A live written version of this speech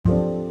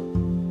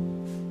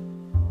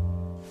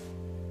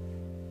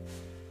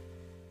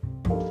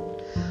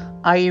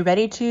Are you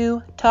ready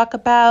to talk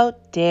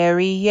about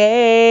derrieres?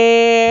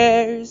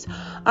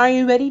 Are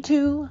you ready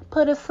to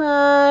put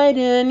aside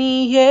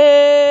any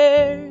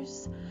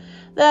years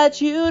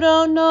that you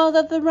don't know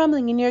that the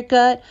rumbling in your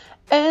gut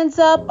ends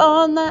up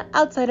on the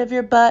outside of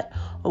your butt?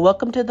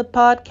 Welcome to the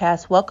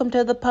podcast. Welcome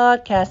to the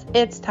podcast.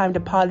 It's time to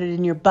pot it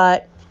in your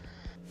butt.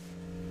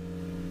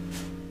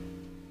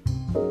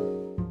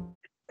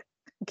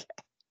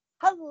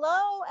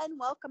 Hello and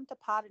welcome to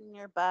Pot It in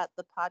Your Butt,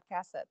 the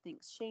podcast that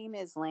thinks shame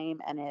is lame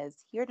and is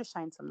here to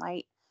shine some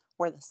light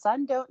where the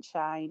sun don't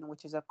shine,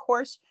 which is, of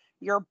course,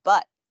 your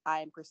butt.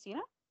 I'm Christina.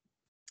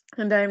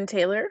 And I'm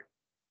Taylor.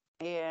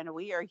 And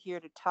we are here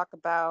to talk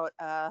about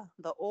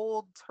the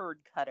old turd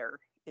cutter,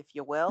 if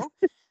you will.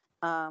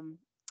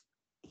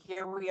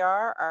 Here we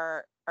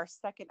are, our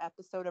second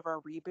episode of our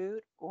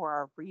reboot or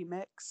our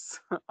remix.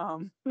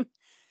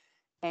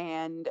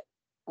 And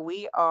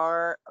we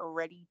are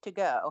ready to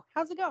go.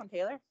 How's it going,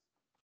 Taylor?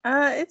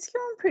 It's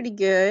going pretty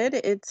good.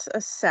 It's a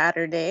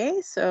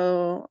Saturday,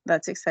 so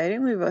that's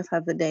exciting. We both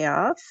have the day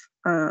off.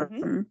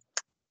 And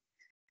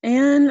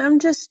I'm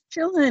just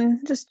chilling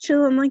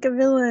like a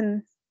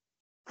villain.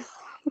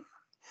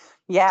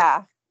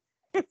 Yeah.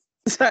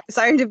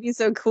 Sorry to be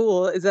so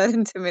cool. Is that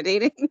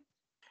intimidating?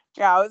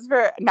 Yeah, I was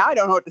now I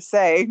don't know what to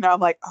say. Now I'm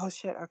like, oh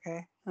shit,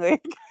 okay.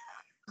 Like,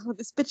 oh,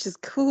 this bitch is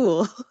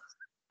cool.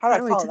 How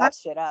do I follow that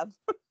shit up?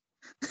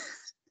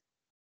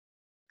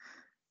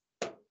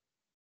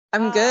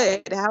 I'm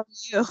good. How are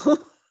you?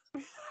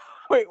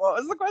 Wait, what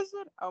was the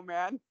question? Oh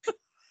man.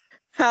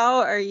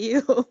 How are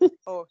you?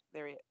 Oh,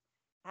 there we go.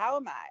 How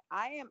am I?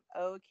 I am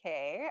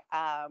okay.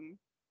 I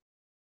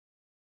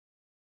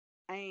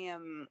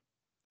am,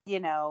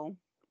 the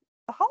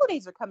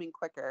holidays are coming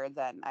quicker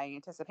than I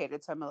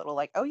anticipated, so I'm a little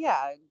like, oh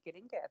yeah,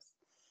 getting gifts.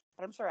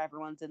 But I'm sure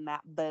everyone's in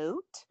that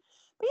boat.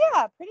 But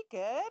yeah, pretty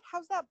good.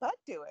 How's that butt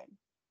doing?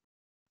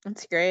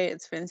 It's great.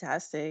 It's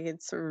fantastic.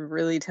 It's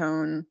really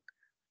toned.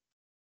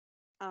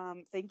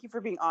 Thank you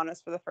for being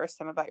honest for the first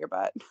time about your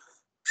butt.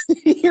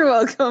 You're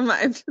welcome.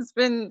 I've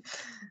been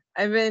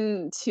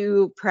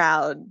too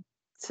proud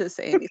to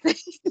say anything.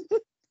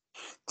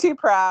 Too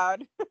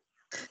proud.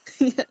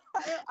 Yeah.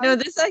 No,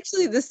 this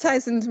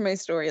ties into my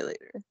story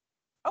later.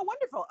 Oh,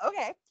 wonderful.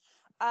 Okay.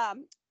 I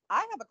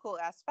have a cool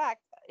ass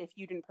fact if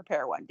you didn't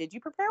prepare one. Did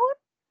you prepare one?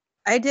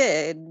 I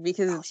did,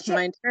 because it's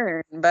my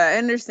turn, but I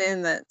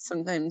understand that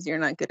sometimes you're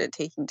not good at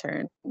taking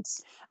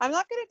turns. I'm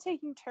not good at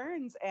taking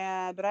turns,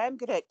 but I'm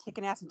good at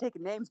kicking ass and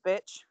taking names,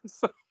 bitch.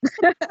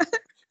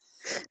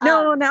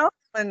 No, now I want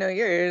to know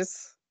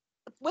yours.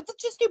 Let's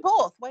just do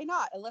both. Why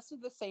not? Unless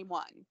it's the same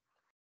one.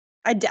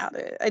 I doubt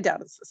it. I doubt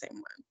it's the same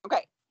one.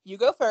 Okay, you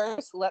go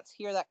first. Let's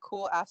hear that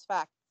cool ass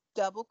fact.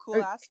 Double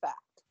cool ass fact.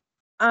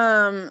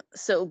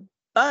 So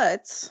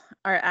butts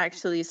are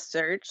actually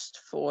searched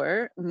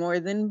for more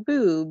than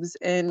boobs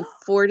in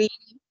 40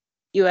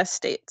 US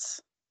states.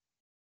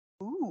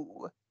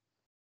 Ooh.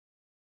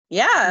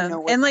 Yeah.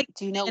 And like,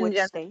 do you know which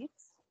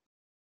states?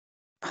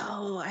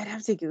 Oh, I'd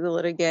have to Google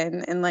it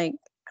again. And like,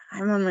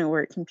 I'm on my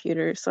work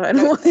computer, so I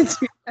don't want to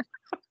do that.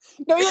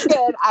 No, you're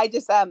good. I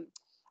just I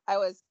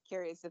was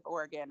curious if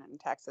Oregon and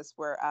Texas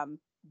were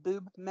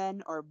boob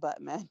men or butt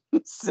men.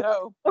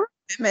 So or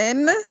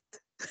women.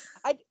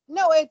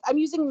 I'm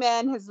using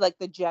men as like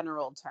the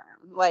general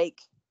term. Like,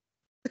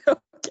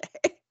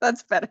 okay,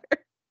 that's better.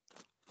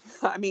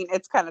 I mean,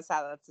 it's kind of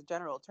sad that it's a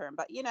general term,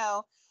 but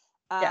yeah.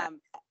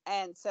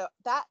 And so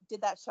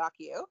did that shock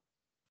you?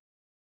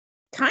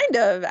 Kind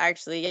of,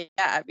 actually,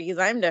 yeah, because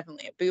I'm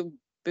definitely a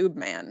boob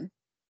man.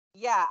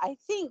 Yeah, I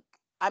think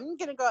I'm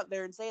gonna go out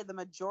there and say the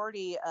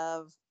majority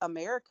of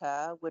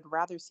America would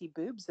rather see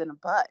boobs than a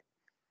butt.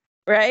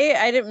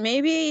 Right?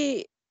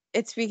 Maybe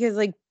it's because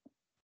like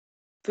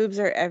boobs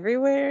are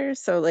everywhere,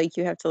 so like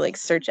you have to like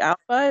search out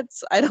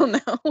butts. I don't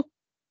know.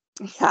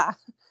 Yeah.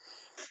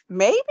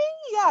 Maybe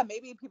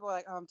people are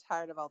like, oh, I'm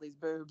tired of all these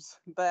boobs.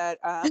 But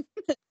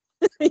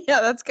yeah,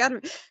 that's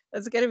gotta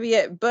be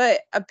it. But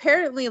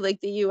apparently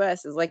like the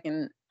US is like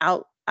an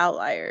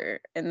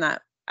outlier in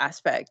that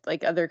aspect.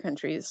 Like other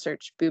countries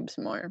search boobs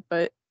more,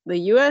 but the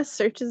US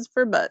searches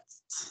for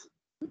butts.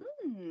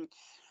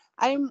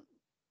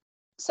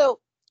 So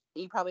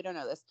you probably don't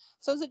know this.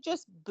 So is it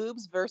just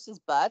boobs versus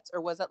butts,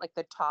 or was it like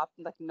the top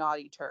like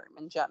naughty term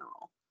in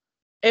general?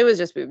 It was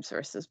just boobs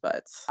versus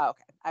butts. Oh,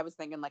 okay. I was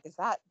thinking like, do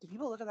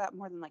people look at that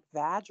more than like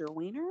vag or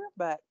wiener?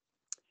 But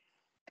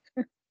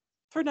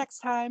for next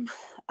time.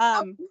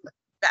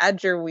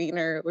 Badger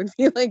wiener would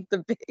be like the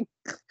big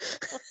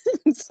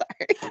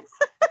sorry.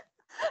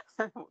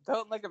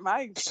 Don't look at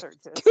my search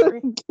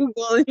history.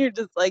 Google and you're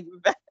just like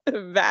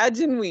vag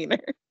and wiener.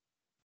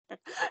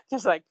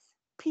 Just like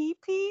pee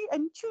pee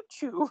and choo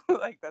choo.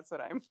 Like that's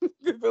what I'm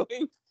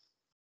Googling.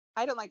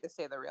 I don't like to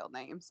say the real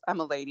names. I'm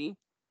a lady.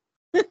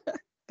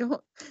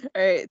 All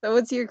right. So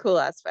what's your cool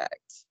ass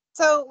fact?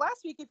 So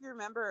last week, if you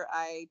remember,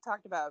 I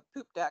talked about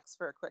poop decks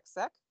for a quick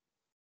sec.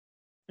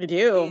 I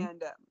do.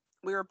 And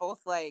we were both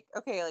like,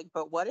 okay, like,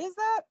 but what is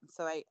that?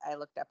 So I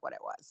looked up what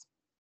it was.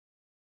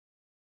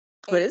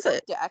 What is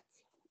it? Deck.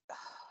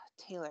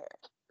 Taylor.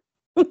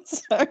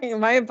 Sorry,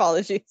 my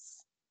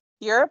apologies.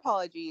 Your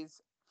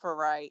apologies for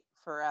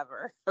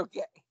forever.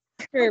 Okay.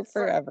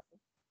 Forever.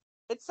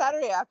 It's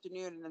Saturday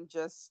afternoon and I'm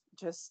just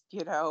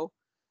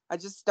I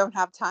just don't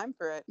have time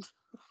for it.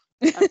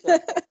 Okay.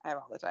 I have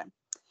all the time.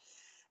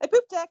 A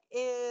poop deck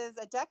is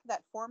a deck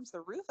that forms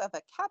the roof of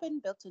a cabin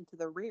built into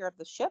the rear of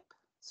the ship.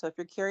 So if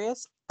you're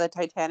curious, the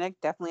Titanic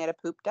definitely had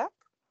a poop deck.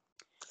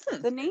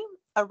 The name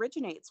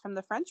originates from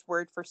the French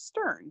word for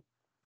stern.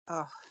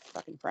 Oh,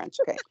 fucking French.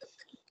 Okay.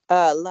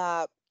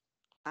 I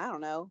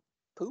don't know,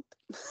 poop.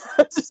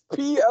 Just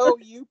Poupe.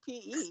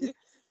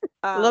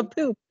 La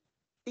poop.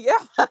 Yeah,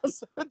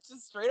 so it's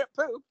just straight up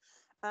poop.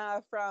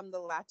 From the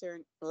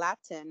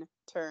Latin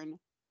term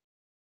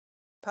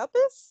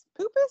pupus?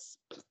 Puppis.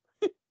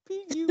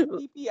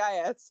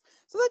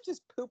 So that's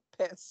just poop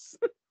piss.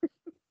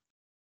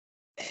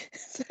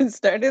 So it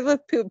started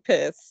with poop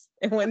piss.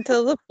 It went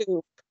to the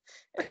poop.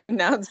 And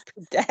now it's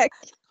poop deck.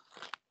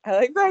 I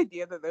like the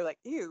idea that they're like,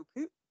 ew,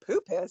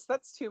 poop piss.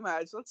 That's too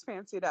much. Let's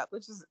fancy it up.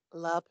 Let's just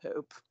la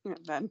poop.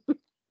 And then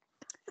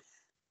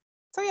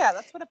so yeah,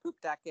 that's what a poop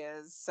deck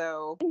is.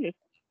 So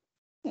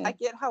I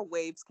get how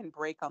waves can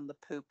break on the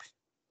poop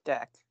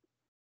deck.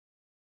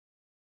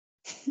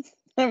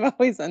 I've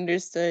always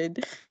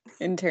understood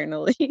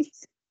internally.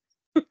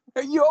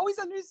 You always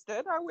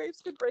understood how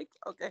waves could break?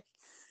 Okay.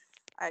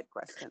 I had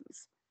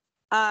questions.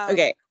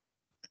 Okay.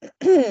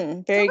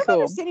 Very so if I'm cool.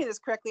 understanding this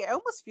correctly, I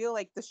almost feel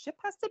like the ship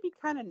has to be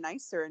kind of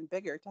nicer and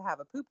bigger to have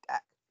a poop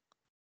deck.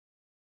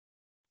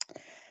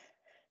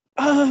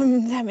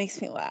 That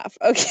makes me laugh.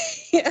 Okay.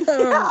 Yeah,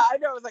 I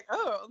know. I was like,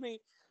 oh,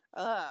 only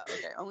the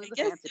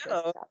fancy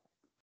so.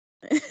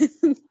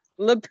 stuff.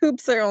 The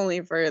poops are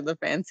only for the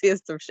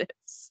fanciest of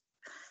ships.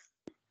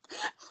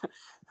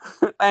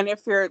 And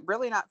if you're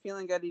really not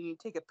feeling good and you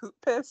take a poop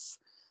piss,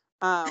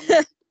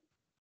 that's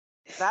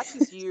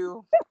just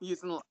you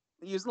using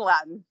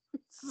Latin.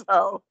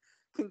 So,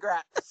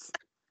 congrats.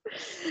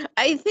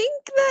 I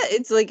think that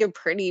it's like a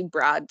pretty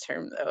broad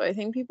term, though. I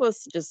think people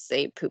just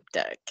say poop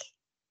deck.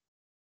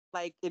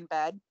 Like in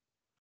bed?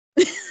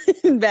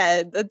 In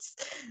bed. It's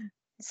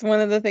one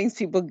of the things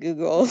people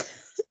Google.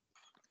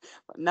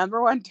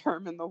 Number one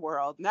term in the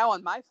world now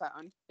on my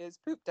phone is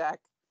poop deck.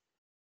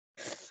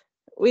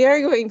 We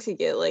are going to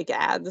get like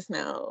ads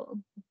now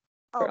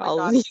for all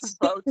of these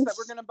boats that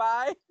we're gonna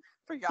buy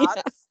for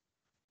yachts.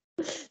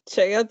 Yeah.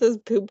 Check out this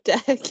poop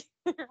deck.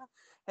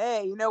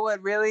 Hey, you know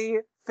what really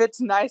fits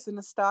nice in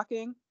a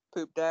stocking?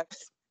 Poop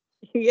decks.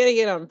 You gotta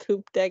get on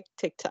poop deck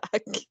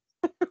TikTok.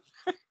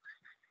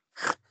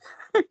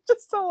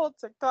 Just a whole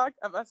TikTok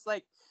of us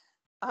like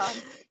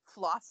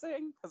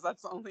flossing, because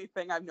that's the only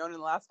thing I've known in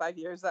the last 5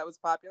 years that was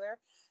popular.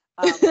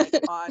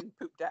 Like on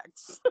poop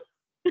decks.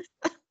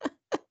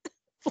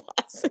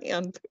 Flossing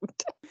on poop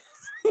decks.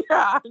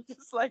 Yeah,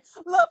 just like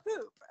love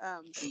poop.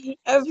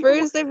 At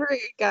first I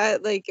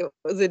forgot like it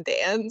was a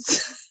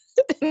dance.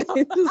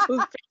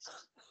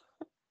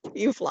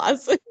 You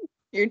flossing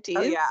your teeth?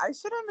 Oh yeah, I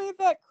should have made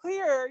that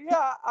clear.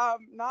 Yeah,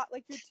 not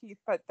like your teeth,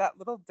 but that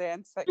little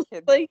dance that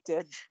kids like,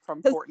 did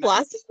from Fortnite.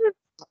 Flossing is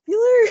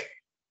popular?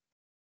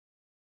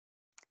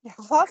 Yeah,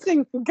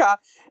 flossing,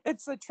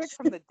 it's a trick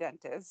from the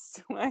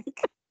dentist.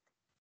 Like,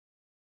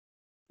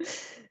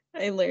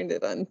 I learned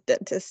it on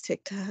dentist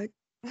TikTok.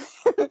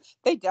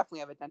 They definitely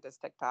have a dentist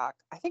TikTok.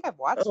 I think I've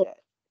watched it.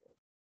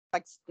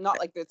 Like, not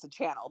like it's a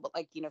channel, but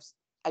like,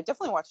 I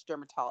definitely watch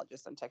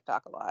dermatologists on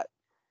TikTok a lot.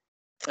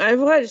 I've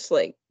watched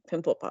like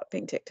pimple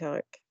popping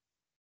TikTok.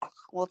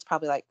 Well, it's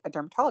probably like a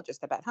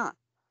dermatologist, I bet, huh?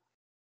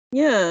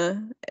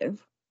 Yeah.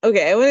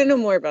 Okay, I want to know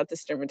more about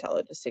this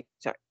dermatologist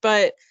TikTok,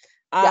 but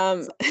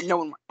so no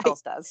one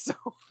else does. So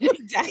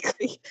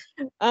exactly.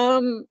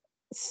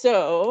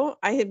 So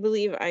I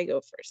believe I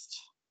go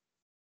first.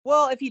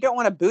 Well, if you don't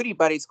want a booty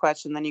buddies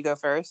question, then you go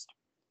first.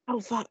 Oh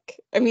fuck.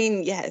 I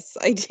mean, yes,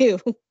 I do.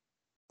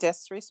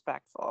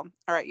 Disrespectful.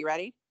 All right, you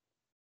ready?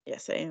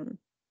 Yes, I am.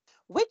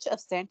 Which of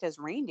Santa's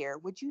reindeer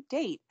would you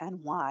date and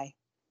why?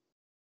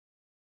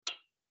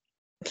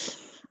 I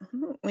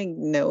don't like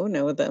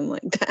know them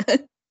like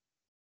that.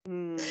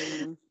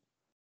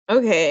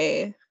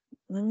 Okay,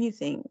 let me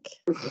think.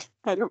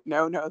 I don't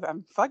know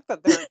them. Fuck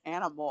that they're an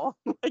animal.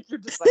 Like, you're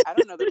just like, I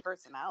don't know their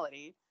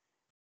personality.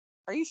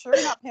 Are you sure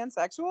you're not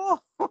pansexual?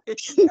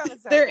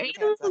 They're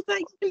animals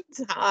that can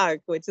talk,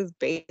 which is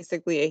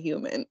basically a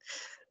human.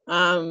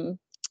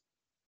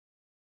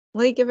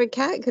 Like if a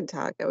cat could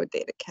talk, I would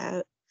date a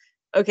cat.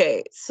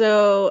 Okay,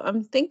 so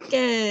I'm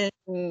thinking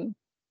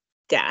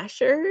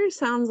Dasher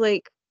sounds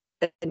like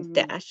a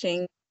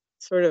dashing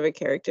sort of a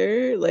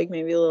character, like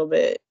maybe a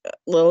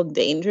little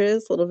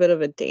dangerous, a little bit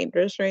of a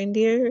dangerous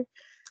reindeer.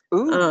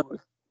 Ooh.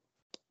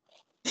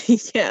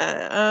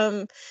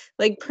 Yeah.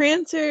 Like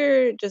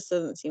Prancer just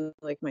doesn't seem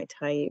like my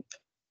type.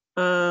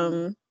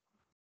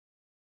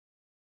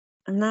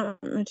 I'm not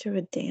much of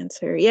a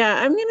dancer.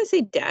 Yeah, I'm gonna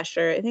say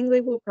Dasher. I think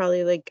like we'll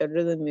probably like go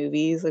to the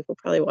movies. Like we'll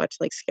probably watch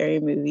like scary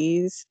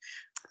movies.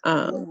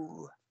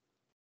 I'll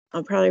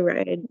probably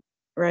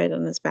ride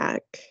on his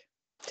back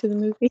to the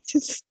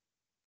movies.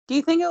 Do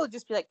you think it would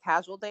just be like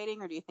casual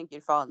dating, or do you think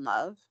you'd fall in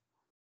love?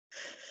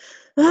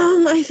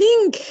 I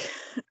think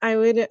I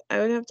would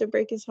have to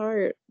break his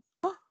heart.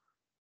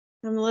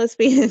 I'm a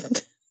lesbian.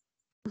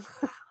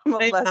 I'm a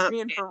I'm not.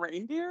 lesbian for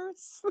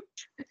reindeers.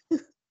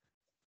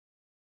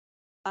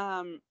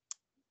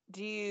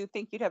 Do you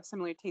think you'd have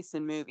similar tastes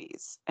in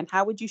movies? And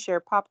how would you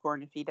share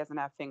popcorn if he doesn't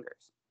have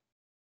fingers?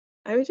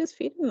 I would just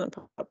feed him the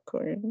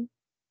popcorn.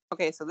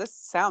 Okay, so this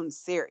sounds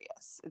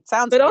serious. It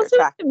sounds But like you're also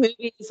attracted. the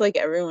movies, like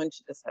everyone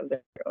should just have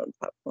their own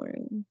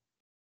popcorn.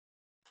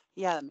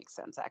 Yeah, that makes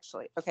sense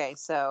actually. Okay,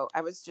 so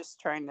I was just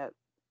trying to.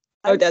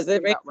 Oh, does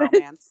it make about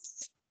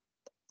romance?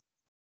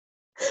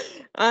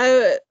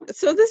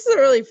 So this isn't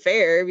really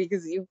fair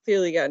because you've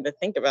clearly gotten to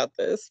think about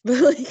this, but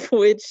like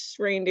which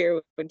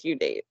reindeer would you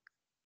date?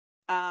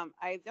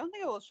 I don't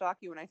think it will shock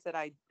you when I said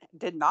I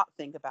did not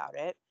think about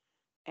it,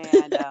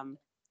 and I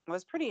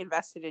was pretty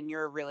invested in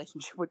your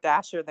relationship with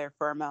Dasher there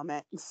for a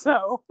moment.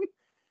 So,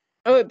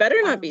 Oh, it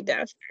better not be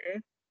Dasher.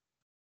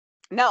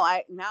 no,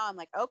 I'm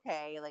like,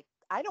 okay, like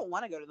I don't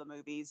want to go to the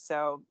movies,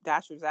 so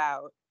Dasher's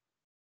out.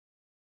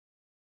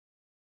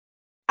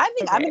 I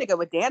think I'm gonna go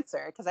with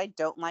Dancer because I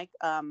don't like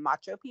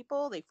macho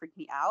people. They freak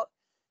me out,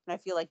 and I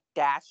feel like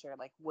Dasher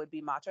like would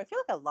be macho. I feel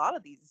like a lot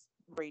of these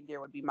reindeer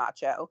would be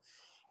macho,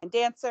 and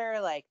Dancer,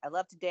 like I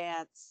love to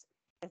dance.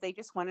 If they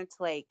just wanted to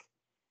like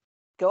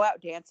go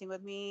out dancing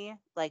with me,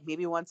 like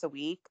maybe once a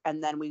week,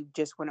 and then we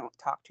just wouldn't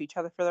talk to each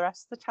other for the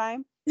rest of the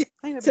time, I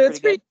think that'd So be it's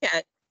pretty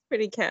good.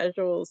 pretty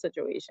casual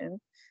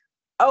situation.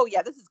 Oh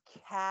yeah, this is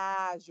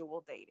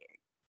casual dating.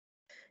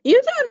 You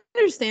have to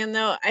understand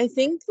though, I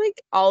think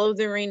like all of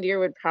the reindeer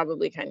would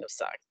probably kind of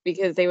suck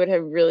because they would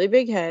have really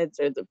big heads.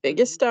 They're the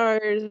biggest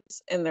stars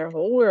in their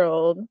whole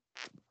world.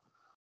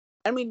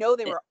 And we know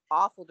they were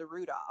awful to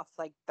Rudolph.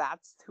 Like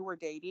that's who we're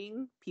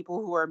dating.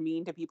 People who are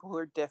mean to people who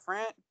are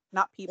different,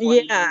 not people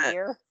any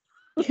reindeer.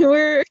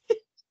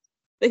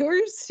 They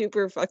were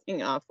super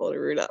fucking awful to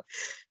Rudolph.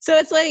 So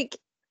it's like,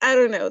 I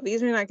don't know,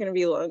 these are not gonna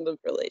be long-lived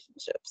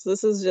relationships.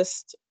 This is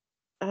just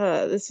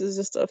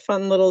a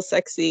fun little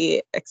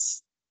sexy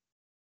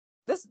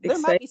There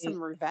might be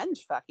some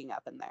revenge fucking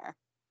up in there.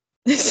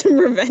 Some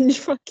revenge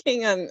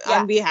fucking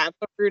on behalf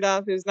of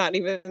Rudolph, who's not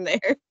even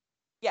there.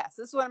 Yes,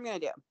 this is what I'm gonna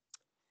do.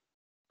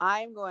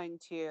 I'm going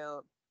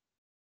to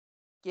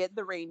get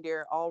the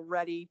reindeer all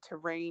ready to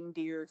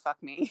reindeer fuck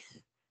me.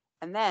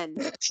 And then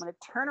I'm gonna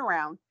turn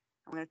around,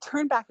 I'm gonna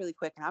turn back really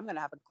quick, and I'm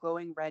gonna have a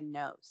glowing red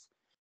nose.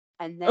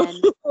 And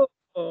then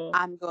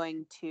I'm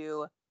going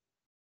to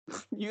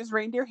use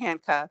reindeer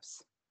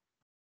handcuffs.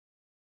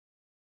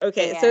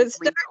 Okay, so it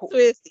starts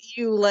with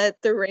you let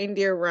the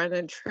reindeer run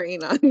a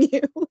train on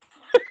you.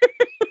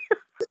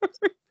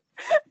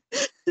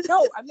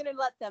 No, I'm gonna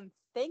let them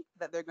think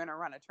that they're gonna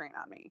run a train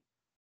on me.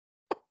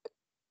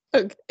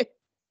 Okay.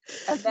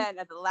 And then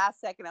at the last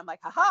second, I'm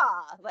like,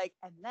 haha! Like,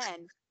 and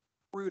then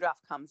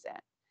Rudolph comes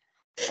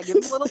in. I give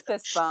him a little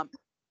fist bump,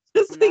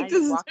 and then I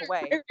just walk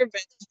away.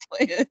 Revenge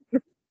plan.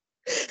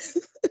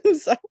 I'm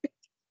sorry.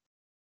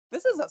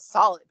 This is a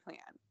solid plan.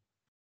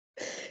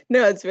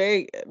 No, it's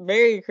very,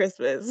 very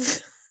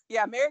Christmas.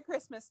 Yeah, Merry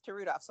Christmas to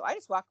Rudolph. So I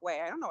just walk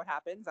away. I don't know what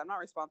happens. I'm not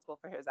responsible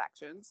for his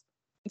actions.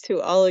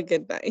 To all a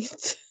good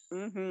night.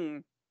 Mm-hmm.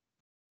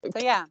 So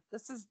yeah,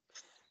 this is.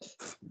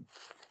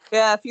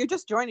 Yeah, if you're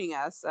just joining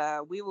us,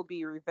 we will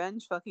be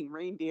revenge fucking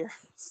reindeers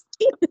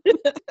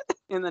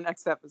in the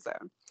next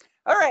episode.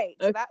 All right,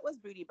 so that was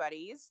Booty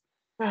Buddies.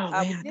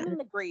 We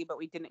didn't agree, but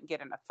we didn't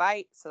get in a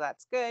fight, so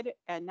that's good.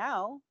 And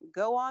now,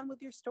 go on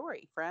with your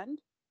story, friend.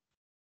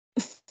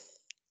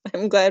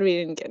 I'm glad we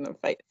didn't get in a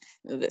fight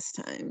this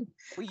time.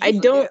 I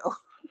don't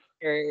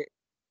hear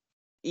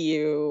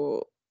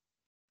you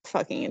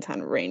fucking a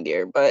ton of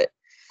reindeer, but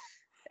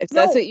if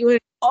that's what you want to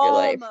do in your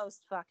life.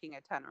 Almost fucking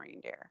a ton of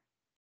reindeer.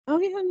 Oh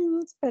yeah, no,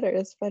 that's better.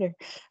 That's better.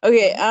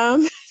 Okay,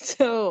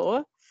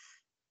 so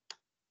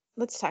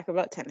let's talk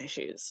about tennis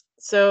shoes.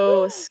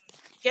 So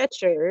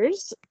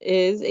Skechers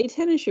is a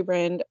tennis shoe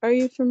brand. Are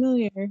you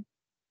familiar?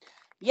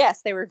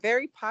 Yes, they were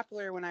very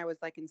popular when I was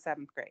like in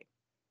 7th grade.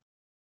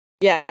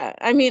 Yeah,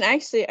 I mean,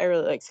 actually, I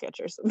really like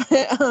Skechers.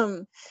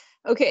 But,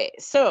 okay,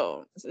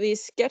 so the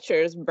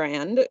Skechers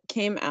brand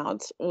came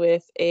out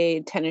with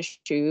a tennis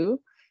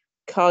shoe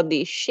called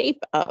the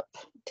Shape Up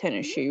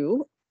tennis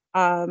shoe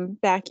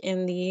back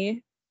in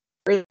the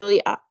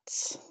early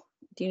aughts.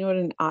 Do you know what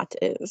an aught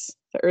is?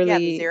 The early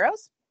the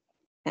zeros?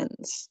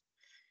 Tens.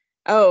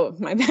 Oh,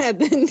 my bad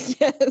then.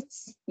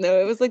 Yes. No,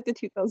 it was like the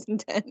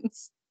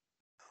 2010s.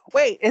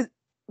 Wait,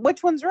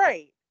 which one's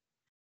right?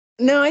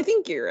 No, I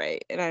think you're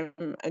right, and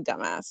I'm a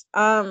dumbass.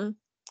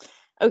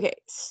 Okay,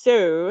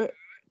 so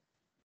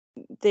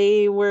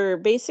they were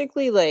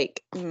basically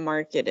like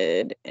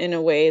marketed in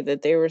a way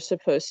that they were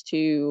supposed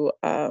to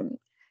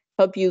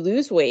help you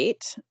lose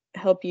weight,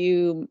 help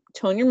you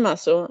tone your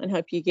muscle, and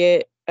help you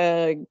get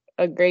a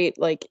great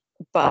like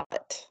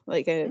butt,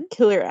 like a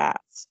killer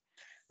ass.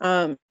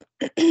 And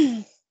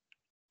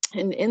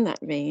in that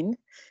vein,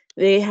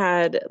 they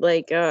had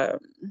like are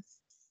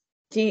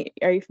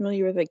you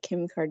familiar with like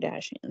Kim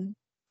Kardashian?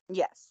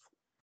 Yes.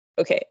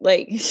 Okay,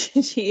 like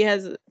she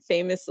has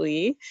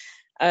famously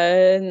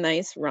a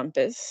nice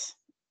rumpus.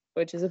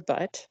 which is a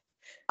butt.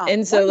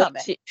 And so one like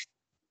moment. she,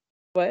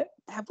 what?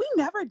 Have we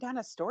never done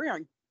a story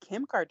on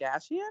Kim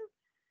Kardashian?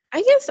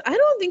 I guess I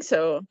don't think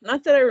so.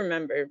 Not that I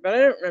remember, but I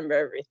don't remember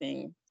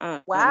everything.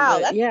 Wow, but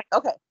that's yeah.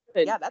 okay.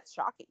 But, Yeah, that's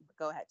shocking.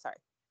 Go ahead. Sorry.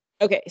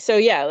 okay, so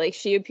yeah, like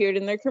she appeared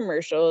in their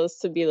commercials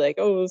to be like,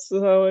 "Oh, this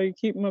is how I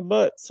keep my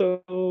butt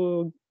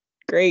so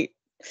great."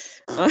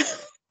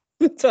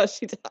 That's how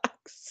she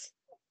talks.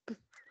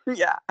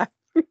 Yeah.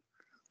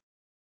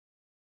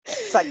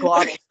 It's like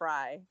global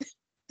fry.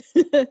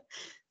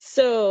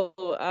 So,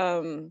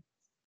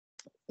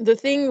 the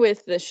thing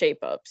with the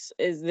shape ups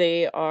is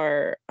they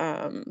are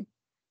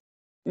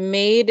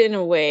made in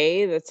a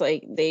way that's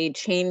like they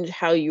change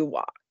how you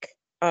walk.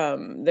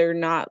 They're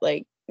not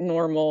like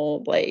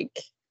normal like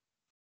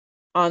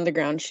on the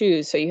ground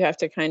shoes, so you have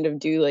to kind of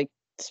do like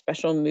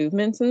special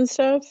movements and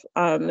stuff.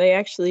 They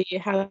actually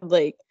have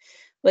like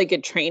a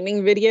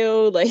training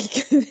video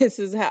like this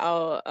is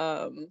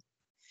how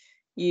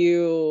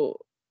you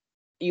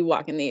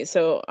walk in these.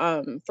 So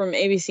from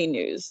ABC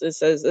News, it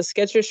says the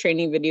Skechers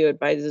training video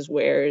advises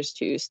wearers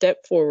to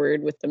step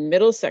forward with the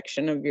middle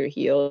section of your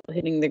heel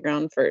hitting the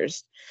ground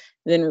first,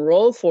 then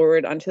roll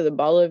forward onto the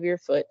ball of your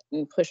foot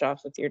and push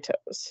off with your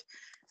toes.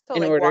 So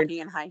In like order, walking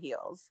in high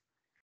heels.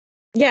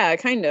 yeah,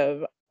 kind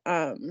of.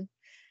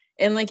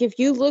 And like if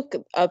you look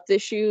up the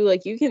shoe,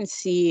 like you can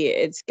see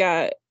it's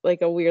got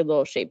like a weird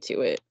little shape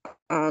to it.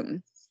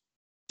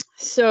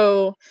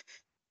 So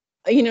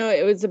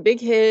it was a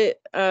big hit.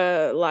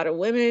 A lot of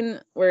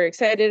women were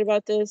excited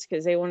about this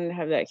because they wanted to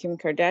have that Kim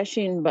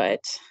Kardashian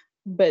butt.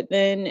 But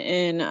then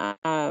in I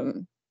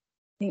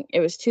think it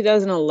was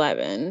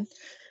 2011,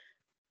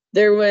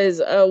 there was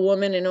a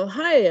woman in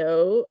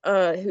Ohio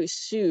who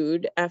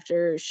sued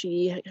after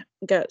she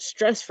got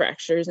stress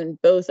fractures in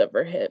both of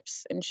her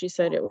hips, and she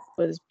said it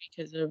was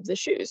because of the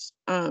shoes.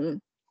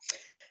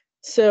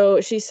 So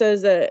she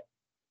says that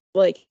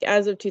like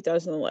as of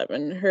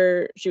 2011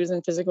 she was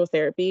in physical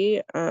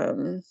therapy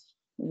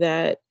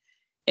that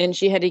and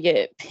she had to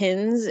get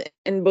pins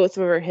in both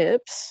of her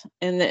hips,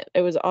 and that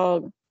it was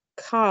all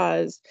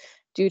caused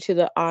due to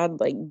the odd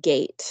like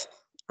gait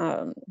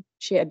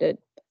she had to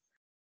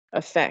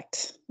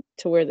affect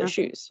to wear the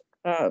shoes.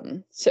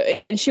 So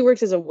and she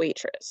worked as a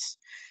waitress,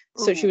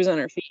 so she was on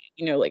her feet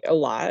like a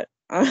lot.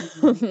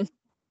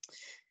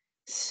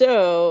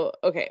 So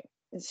okay,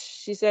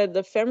 she said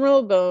the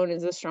femoral bone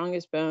is the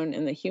strongest bone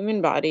in the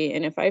human body,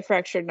 and if I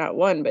fractured not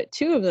one but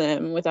two of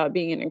them without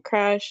being in a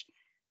crash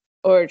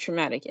or a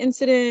traumatic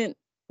incident,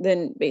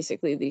 then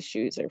basically these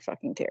shoes are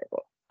fucking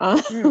terrible.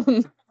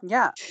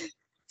 Yeah.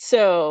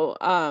 So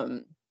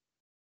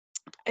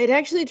it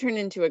actually turned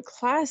into a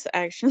class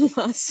action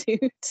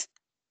lawsuit.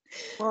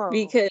 Whoa.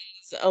 Because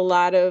a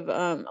lot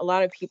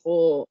of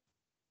people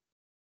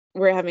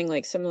were having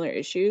like similar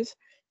issues.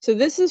 So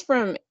this is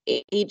from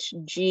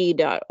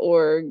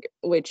hg.org,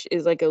 which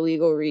is like a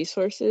legal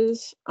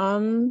resources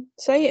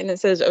site, and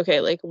it says,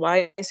 okay, like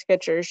why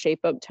Skechers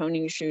shape up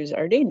toning shoes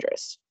are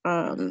dangerous.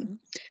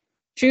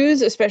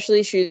 Shoes,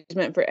 especially shoes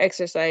meant for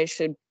exercise,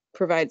 should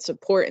provide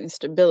support and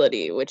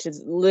stability, which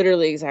is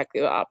literally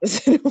exactly the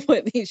opposite of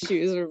what these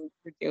shoes are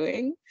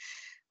doing.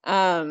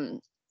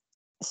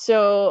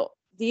 So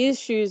these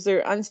shoes,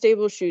 they're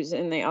unstable shoes,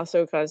 and they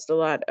also caused a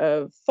lot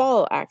of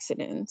fall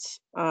accidents.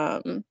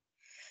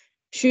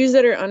 Shoes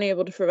that are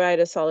unable to provide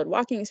a solid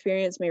walking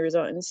experience may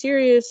result in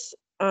serious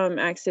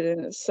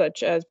accidents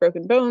such as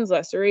broken bones,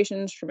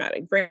 lacerations,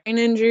 traumatic brain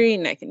injury,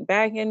 neck and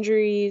back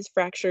injuries,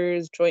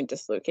 fractures, joint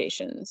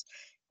dislocations.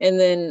 And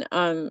then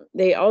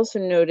they also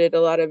noted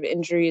a lot of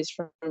injuries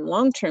from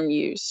long-term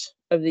use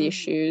of these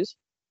shoes,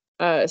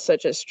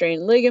 such as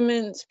strained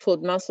ligaments,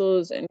 pulled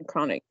muscles, and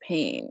chronic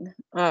pain.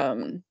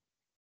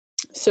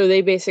 So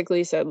they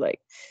basically said,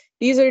 like,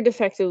 these are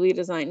defectively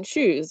designed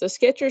shoes. The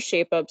Skechers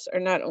shape-ups are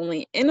not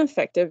only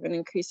ineffective in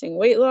increasing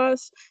weight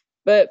loss,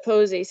 but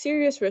pose a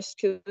serious risk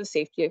to the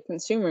safety of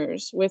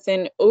consumers. With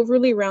an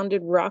overly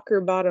rounded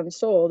rocker bottom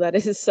sole that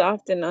is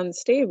soft and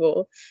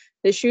unstable,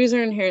 the shoes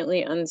are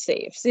inherently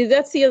unsafe. See,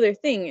 that's the other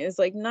thing, is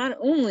like not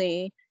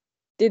only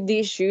did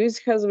these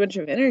shoes cause a bunch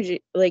of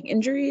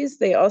injuries,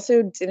 they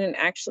also didn't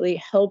actually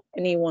help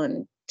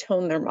anyone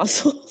tone their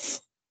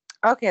muscles.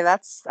 Okay,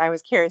 I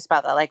was curious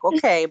about that. Like,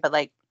 okay, but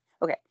like,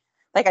 okay,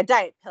 like a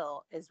diet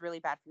pill is really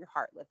bad for your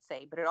heart, let's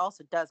say, but it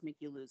also does make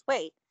you lose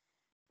weight.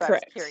 So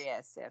Correct. I was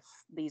curious if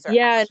these are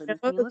actually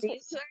making you lose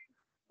weight.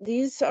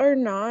 These are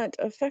not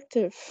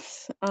effective.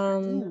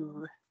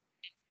 Unless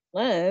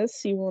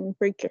you want to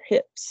break your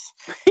hips.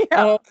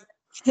 Yeah.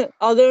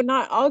 Although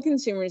not all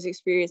consumers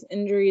experience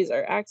injuries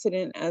or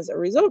accident as a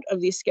result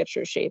of the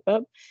Skechers Shape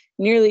Up,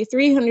 nearly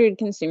 300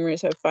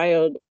 consumers have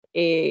filed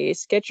a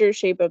Skechers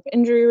Shape Up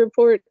injury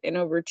report, and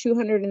over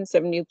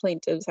 270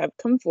 plaintiffs have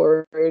come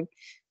forward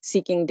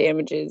seeking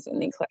damages in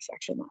the class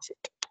action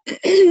lawsuit.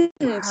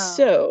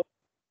 Wow.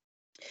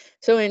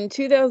 So in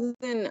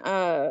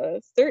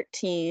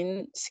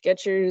 2013,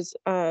 Skechers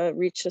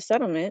reached a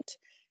settlement,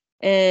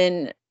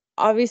 and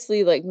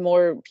obviously like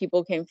more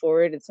people came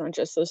forward. It's not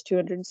just those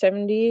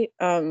 270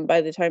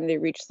 by the time they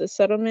reached the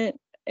settlement,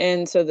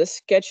 And so the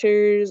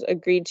Skechers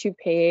agreed to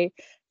pay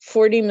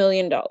 $40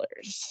 million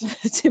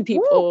to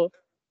people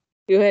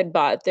who had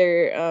bought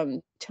their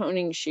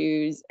toning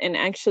shoes. And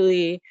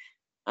actually,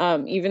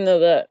 even though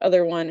the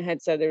other one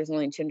had said there was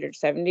only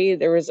 270,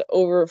 there was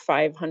over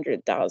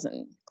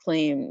 500,000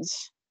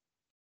 claims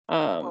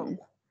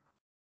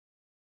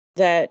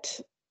that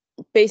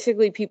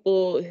basically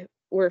people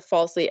were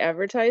falsely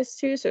advertised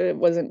to. So it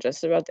wasn't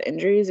just about the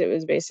injuries. It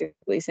was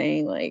basically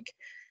saying like,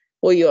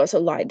 well, you also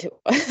lied to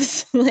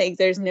us. Like,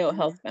 there's no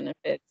health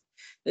benefits.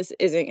 This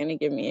isn't going to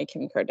give me a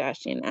Kim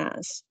Kardashian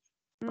ass.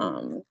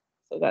 So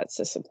that's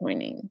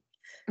disappointing.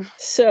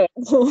 So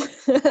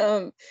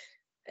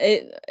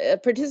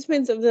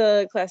participants of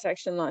the class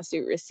action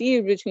lawsuit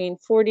received between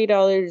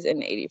 $40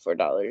 and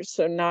 $84.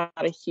 So not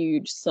a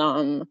huge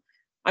sum.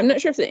 I'm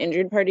not sure if the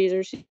injured parties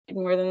received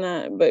more than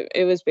that, but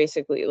it was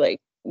basically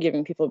like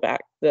giving people back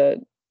the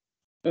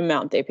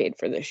amount they paid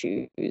for the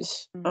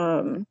shoes.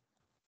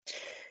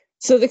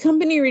 So the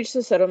company reached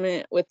a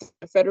settlement with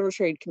the Federal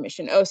Trade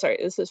Commission. Oh, sorry,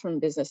 this is from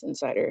Business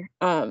Insider.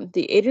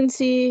 The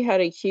agency had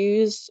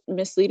accused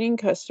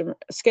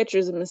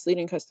Skechers of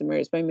misleading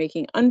customers by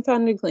making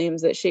unfounded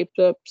claims that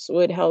Shape-ups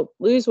would help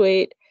lose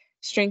weight,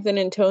 strengthen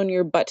and tone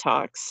your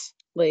buttocks,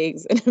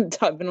 legs, and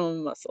abdominal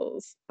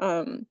muscles.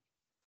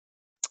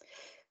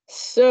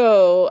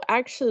 So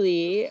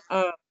actually,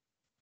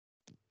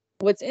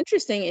 what's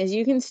interesting is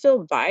you can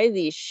still buy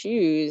these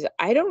shoes.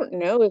 I don't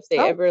know if they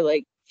ever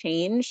like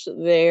changed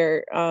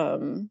their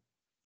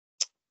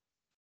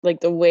like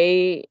the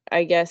way,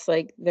 I guess,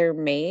 like they're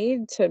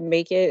made to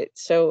make it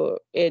so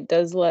it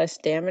does less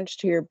damage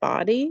to your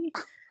body.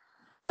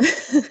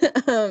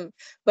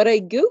 But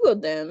I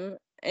googled them,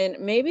 and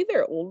maybe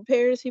they're old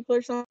pairs, people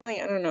or something,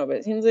 I don't know, but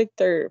it seems like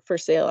they're for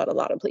sale at a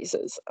lot of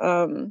places.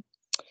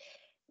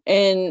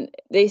 And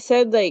they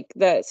said like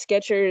that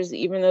Skechers,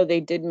 even though they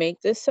did make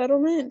this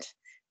settlement,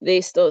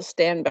 they still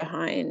stand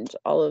behind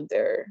all of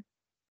their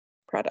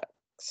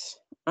products,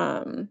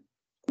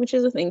 which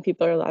is a thing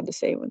people are allowed to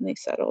say when they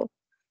settle.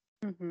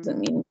 Doesn't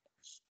mean.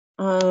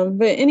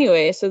 But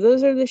anyway, so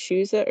those are the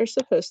shoes that are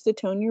supposed to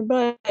tone your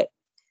butt.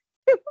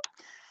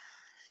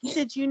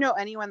 Did you know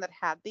anyone that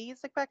had these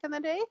like back in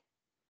the day?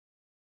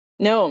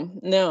 No.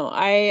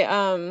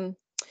 I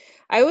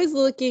was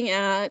looking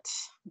at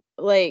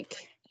like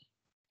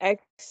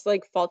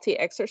faulty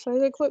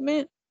exercise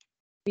equipment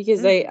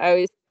because I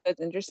always thought that's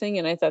interesting,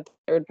 and I thought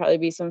there would probably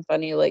be some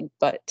funny like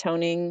butt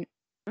toning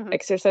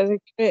exercise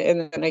equipment,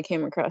 and then I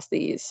came across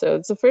these. So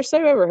it's the first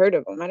time I've ever heard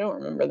of them. I don't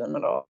remember them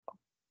at all.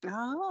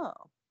 Oh.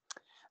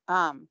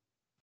 I'm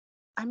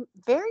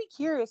very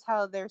curious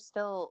how they're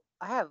still.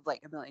 I have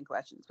like a million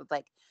questions, but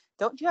like,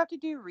 don't you have to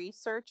do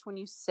research when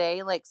you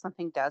say like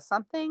something does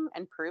something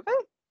and prove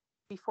it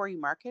before you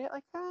market it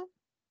like that?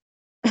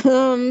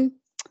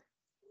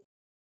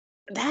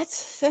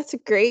 That's a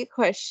great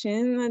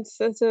question.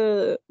 That's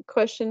a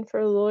question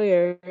for a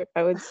lawyer,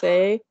 I would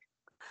say.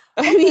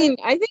 I mean,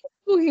 I think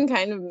people can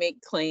kind of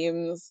make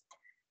claims.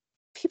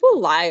 People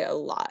lie a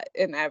lot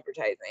in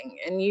advertising,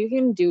 and you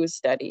can do a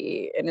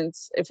study, and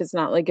if it's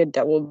not like a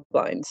double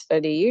blind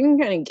study, you can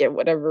kind of get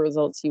whatever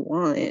results you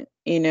want,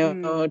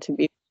 to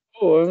be,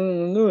 oh, I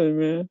don't know,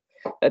 man.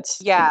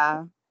 That's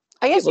Yeah.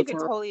 I guess you could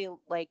totally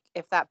like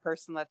if that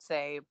person, let's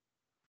say,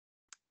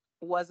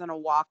 wasn't a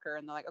walker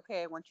and they're like,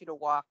 okay, I want you to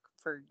walk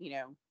for,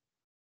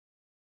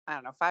 I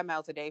don't know, 5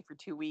 miles a day for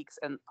 2 weeks.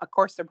 And of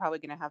course, they're probably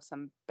going to have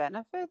some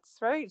benefits,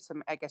 right?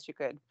 So I guess you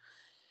could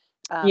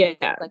make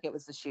it like it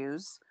was the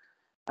shoes.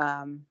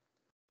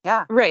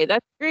 Yeah. Right.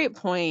 That's a great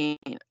point.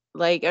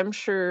 Like, I'm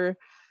sure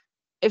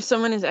if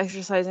someone is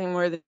exercising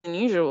more than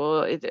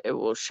usual, it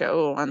will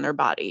show on their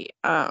body.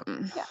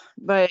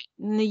 But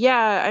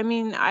yeah, I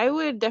mean, I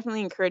would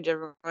definitely encourage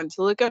everyone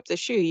to look up the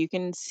shoe. You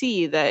can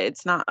see that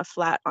it's not a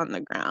flat on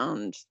the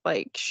ground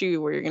like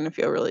shoe where you're going to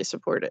feel really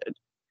supported.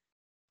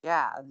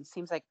 Yeah. It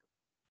seems like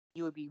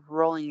you would be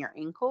rolling your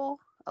ankle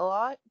a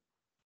lot.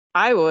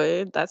 I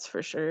would, that's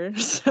for sure.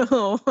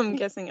 So I'm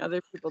guessing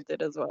other people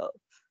did as well.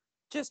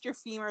 Just your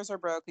femurs are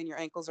broken, your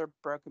ankles are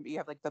broken, but you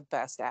have like the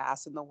best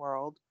ass in the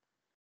world.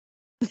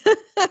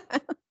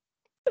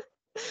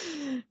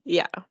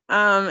 Yeah.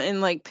 And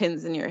like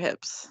pins in your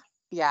hips.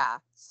 Yeah.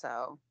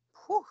 So,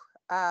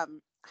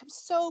 I'm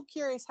so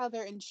curious how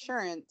their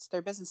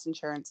business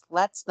insurance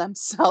lets them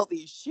sell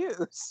these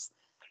shoes.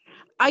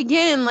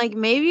 Again, like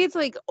maybe it's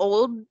like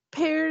old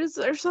pairs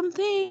or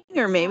something,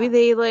 or maybe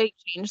they like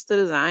changed the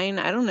design.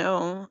 I don't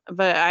know,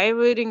 but I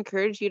would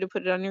encourage you to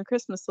put it on your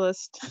Christmas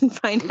list and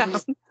find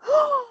out.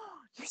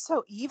 You're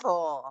so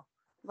evil.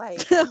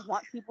 Like, you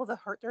want people to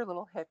hurt their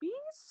little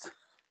hippies?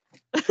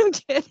 I'm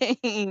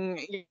kidding.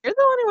 You're the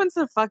one who wants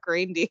to fuck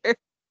reindeer.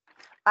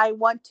 I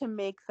want to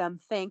make them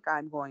think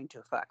I'm going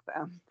to fuck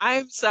them.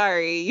 I'm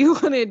sorry. You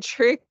want to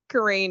trick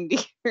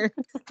reindeer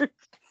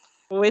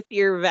with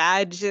your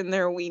vag and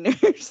their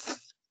wieners.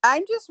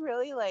 I'm just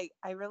really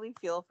I really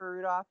feel for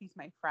Rudolph. He's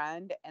my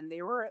friend, and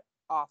they were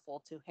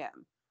awful to him.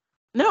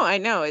 No, I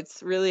know.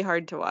 It's really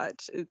hard to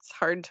watch. It's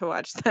hard to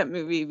watch that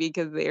movie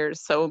because they are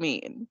so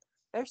mean.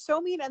 They're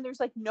so mean, and there's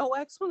like no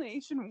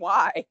explanation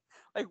why.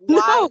 Like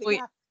why?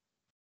 No,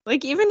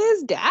 like even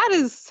his dad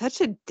is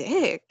such a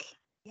dick.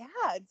 Yeah,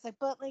 it's like,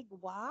 but like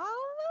why?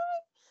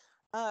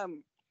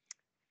 Um.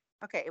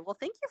 Okay, well,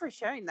 thank you for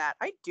sharing that.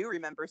 I do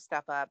remember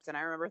Step Ups, and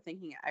I remember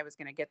thinking I was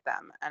gonna get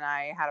them, and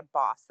I had a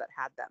boss that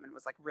had them, and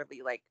was like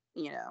really like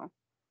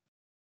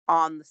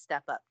on the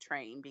Step Up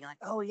train, being like,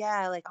 oh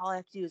yeah, like all I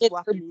have to do is Did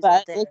walk her in these all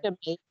butt day. look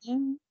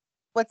amazing?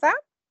 What's that?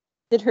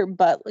 Did her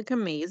butt look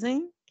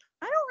amazing?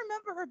 I don't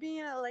remember her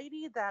being a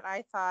lady that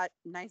I thought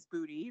nice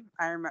booty.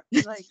 I remember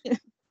like,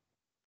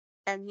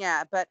 and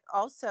yeah, but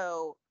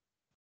also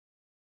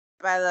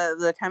by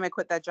the time I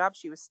quit that job,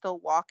 she was still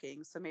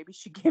walking, so maybe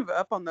she gave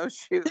up on those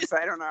shoes.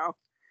 I don't know.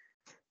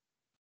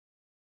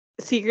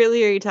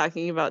 Secretly, are you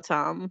talking about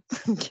Tom?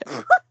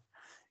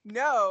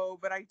 No,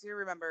 but I do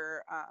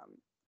remember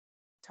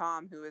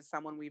Tom, who is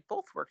someone we've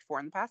both worked for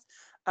in the past,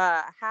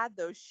 had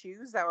those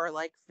shoes that were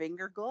like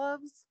finger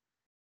gloves.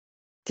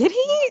 Did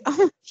he?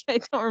 Oh, I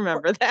don't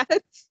remember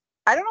that.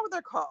 I don't know what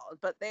they're called,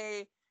 but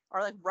they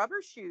are like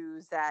rubber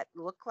shoes that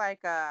look like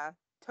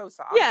toe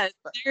socks. Yeah,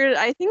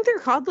 I think they're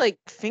called like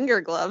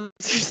finger gloves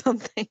or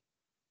something.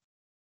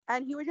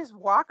 And he would just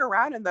walk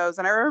around in those,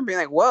 and I remember being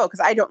like, "Whoa!" Because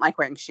I don't like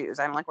wearing shoes.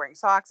 I don't like wearing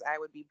socks. I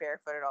would be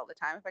barefooted all the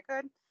time if I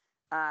could.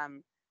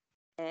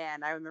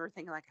 And I remember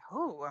thinking like,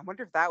 "Oh, I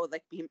wonder if that would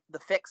like be the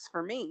fix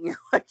for me."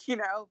 Like,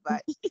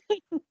 but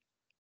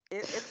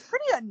it's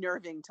pretty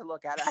unnerving to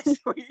look at,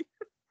 actually.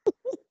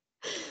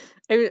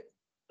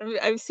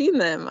 I've seen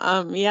them.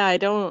 Yeah, I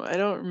don't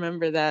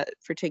remember that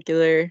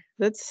particular.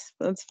 That's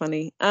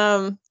funny.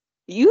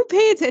 You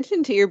pay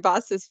attention to your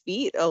boss's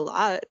feet a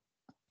lot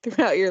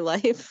throughout your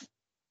life.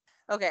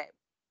 Okay.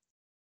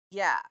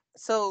 Yeah.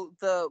 So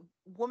the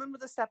woman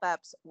with the Step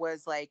Ups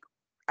was like,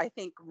 I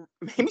think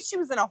maybe she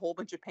was in a whole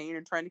bunch of pain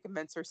and trying to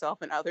convince herself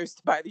and others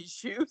to buy these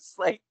shoes,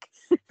 like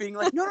being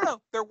like, no,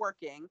 they're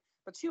working.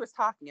 But she was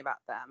talking about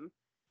them.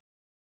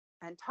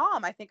 And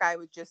Tom, I think I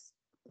was just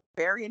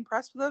very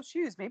impressed with those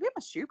shoes. Maybe I'm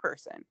a shoe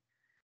person.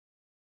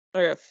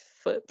 Or a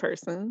foot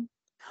person.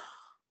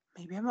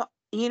 Maybe I'm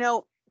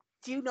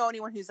do you know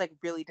anyone who's like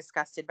really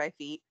disgusted by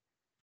feet?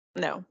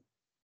 No.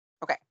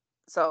 Okay.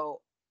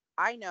 So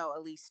I know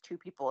at least 2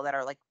 people that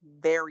are like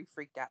very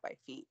freaked out by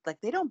feet. Like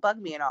they don't bug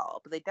me at all,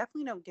 but they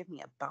definitely don't give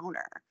me a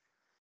boner.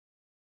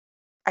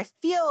 I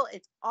feel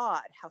it's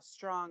odd how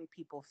strong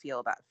people feel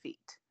about feet.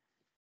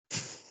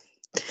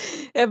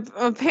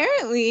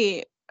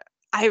 Apparently,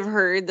 I've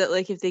heard that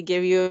like if they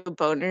give you a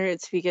boner,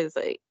 it's because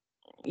like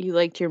you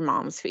liked your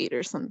mom's feet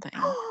or something.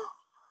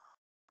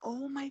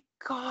 Oh my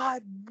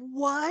God,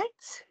 what?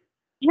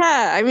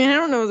 Yeah, I mean, I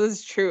don't know if this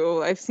is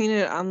true. I've seen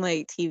it on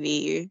like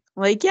TV.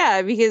 Like,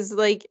 yeah, because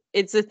like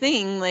it's a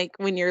thing, like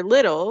when you're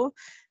little,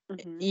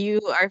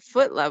 you are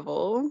foot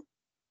level,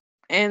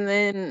 and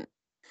then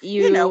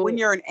when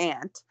you're an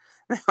ant.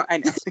 I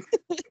know.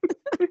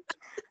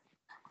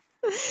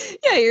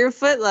 Yeah, you're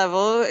foot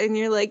level and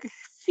you're like,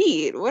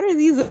 feet, what are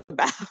these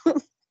about?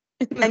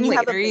 And you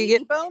have a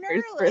baby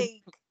boner?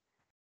 Like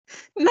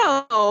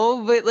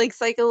no, but like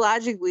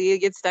psychologically it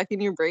gets stuck in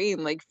your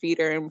brain, like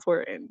feet are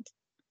important.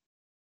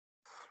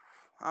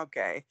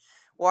 Okay.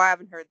 Well, I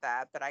haven't heard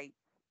that, but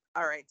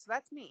all right, so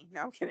that's me.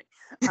 No, I'm kidding.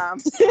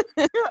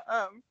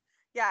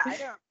 Yeah,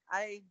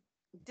 I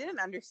didn't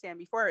understand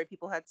before why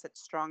people had such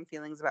strong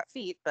feelings about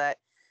feet, but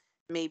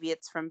maybe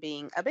it's from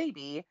being a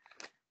baby,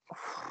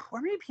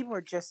 or maybe people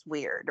are just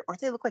weird, or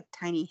they look like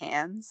tiny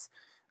hands.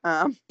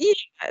 Yeah,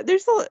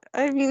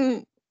 I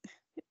mean,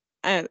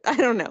 I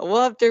don't know.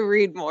 We'll have to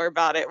read more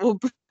about it. We'll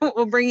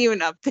bring you an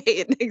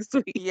update next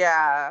week.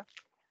 Yeah.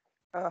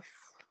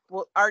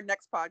 Well, our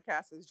next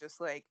podcast is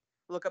just like,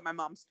 look at my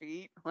mom's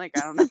feet. Like,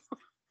 I don't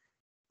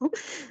know.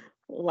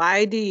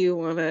 Why do you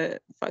want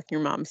to fuck your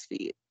mom's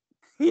feet?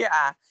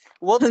 Yeah,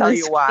 we'll tell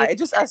you why.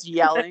 Just us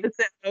yelling.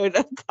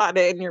 Pot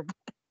it in your butt.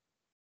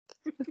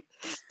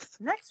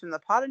 Next from the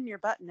Pot in Your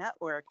Butt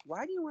Network,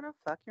 why do you want to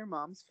fuck your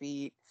mom's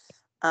feet?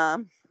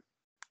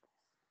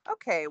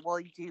 Okay, well,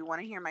 do you want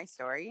to hear my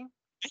story?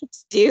 I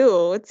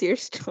do. What's your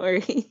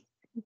story?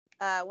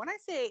 When I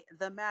say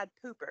the Mad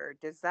Pooper,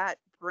 does that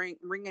ring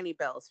any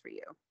bells for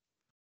you?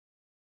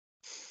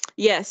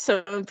 Yes,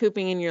 someone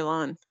pooping in your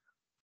lawn.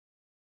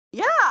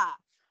 Yeah.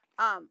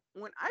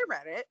 When I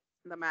read it,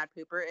 the Mad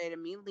Pooper, it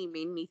immediately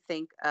made me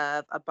think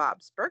of a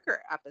Bob's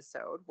Burger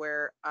episode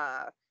where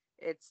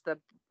it's the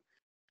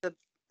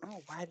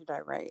why did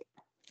I write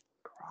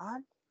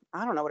Broad?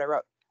 I don't know what I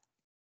wrote.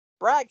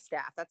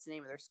 Bragstaff, that's the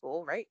name of their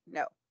school, right?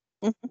 No.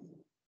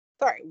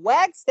 Sorry,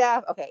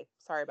 Wagstaff. Okay,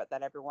 sorry about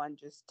that, everyone.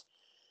 Just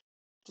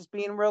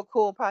being a real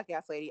cool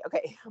podcast lady.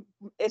 Okay,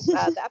 it's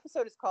the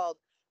episode is called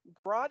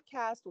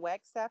Broadcast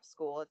Wagstaff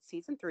School. It's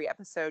season 3,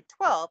 episode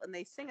 12, and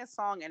they sing a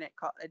song and it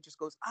just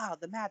goes,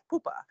 the Mad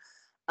Poopa.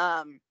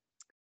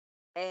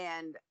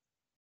 And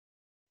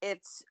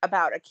it's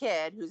about a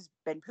kid who's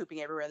been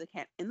pooping everywhere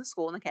in the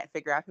school, and they can't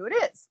figure out who it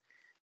is.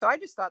 So I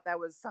just thought that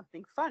was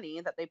something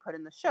funny that they put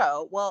in the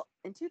show. Well,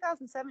 in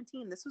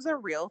 2017, this was a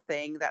real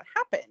thing that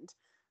happened.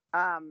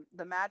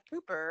 The Mad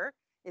Pooper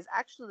is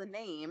actually the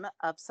name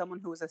of someone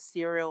who was a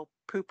serial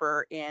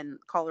pooper in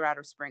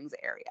Colorado Springs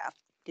area.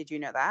 Did you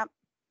know that?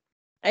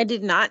 I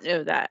did not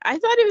know that. I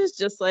thought it was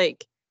just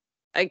like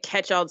a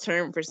catch-all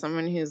term for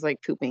someone who's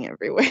like pooping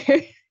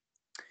everywhere.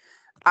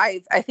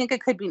 I think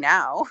it could be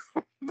now,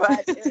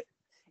 but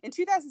in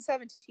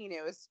 2017,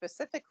 it was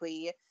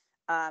specifically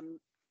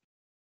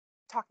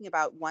talking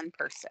about one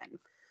person.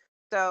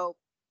 So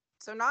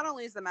not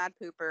only is the Mad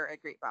Pooper a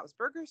Great Bob's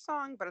Burgers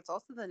song, but it's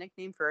also the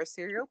nickname for a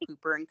serial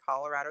pooper in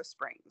Colorado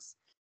Springs.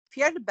 If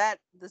you had to bet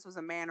this was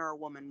a man or a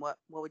woman, what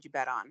would you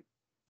bet on?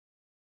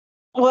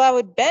 Well, I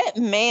would bet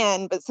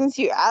man, but since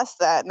you asked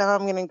that, now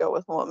I'm gonna go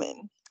with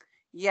woman.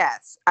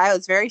 Yes, I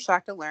was very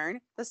shocked to learn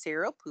the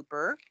serial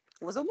pooper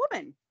was a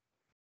woman.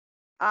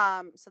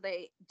 So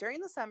they, during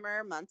the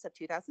summer months of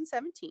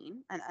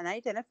 2017, an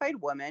unidentified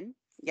woman,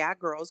 yeah,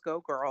 girls go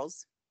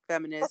girls,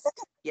 feminist,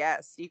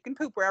 yes, you can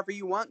poop wherever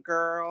you want,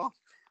 girl.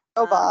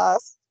 Oh,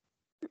 boss.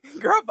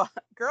 Girl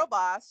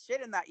boss,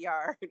 shit in that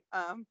yard.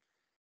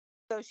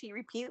 So she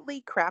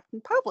repeatedly crapped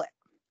in public.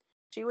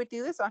 She would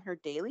do this on her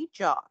daily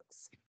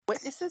jogs.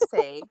 Witnesses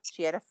say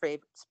she had a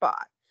favorite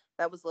spot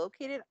that was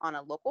located on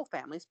a local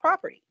family's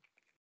property.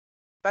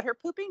 But her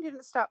pooping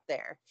didn't stop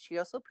there. She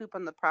also pooped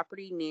on the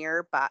property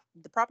nearby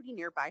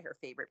her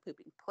favorite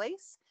pooping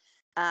place.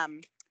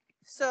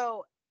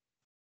 So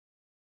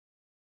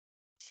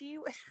she,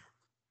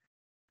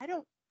 I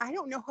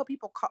don't know how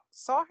people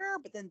saw her,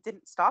 but then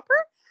didn't stop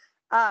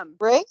her.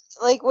 Right?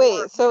 Like, wait,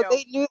 or, so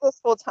they knew this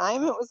whole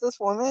time it was this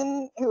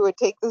woman who would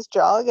take this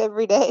jog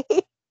every day?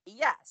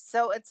 Yes.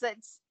 So it's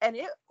and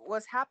it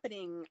was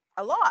happening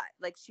a lot.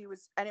 Like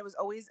and it was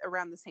always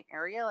around the same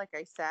area, like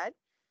I said.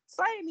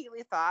 So I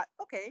immediately thought,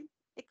 okay,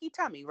 icky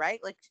tummy, right?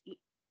 Like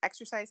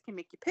exercise can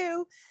make you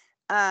poo.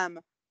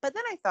 But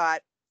then I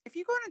thought, if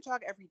you go on a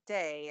jog every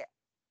day,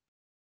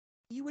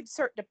 you would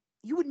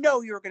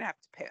know you were gonna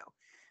have to poo,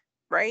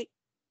 right?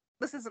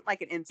 This isn't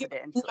like an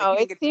incident. No,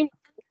 like, it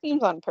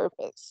seems on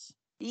purpose.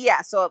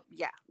 Yeah, so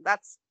yeah,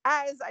 that's,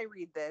 as I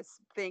read this,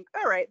 think,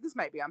 all right, this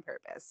might be on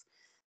purpose.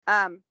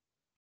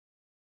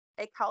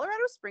 A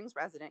Colorado Springs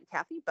resident,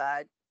 Kathy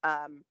Budd,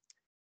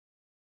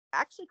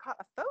 actually caught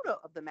a photo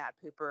of the Mad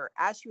Pooper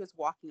as she was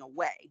walking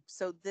away.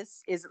 So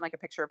this isn't like a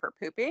picture of her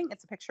pooping;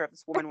 it's a picture of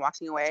this woman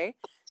walking away.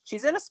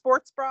 She's in a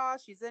sports bra.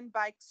 She's in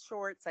bike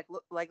shorts.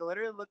 Like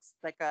literally looks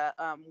like a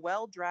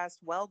well-dressed,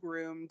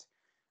 well-groomed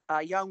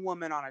young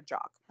woman on a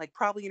jog, like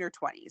probably in her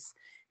 20s.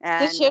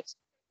 And Did she have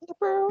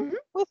paper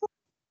with her?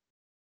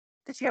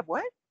 Did she have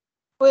what?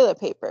 Toilet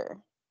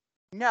paper.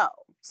 No.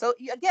 So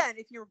again,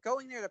 if you're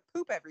going there to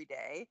poop every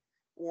day,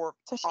 or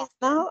So she's often,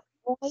 not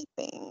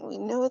wiping. We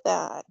know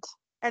that.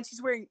 and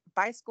she's wearing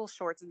bicycle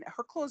shorts, and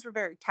her clothes were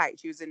very tight.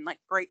 She was in like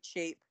great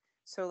shape.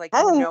 So like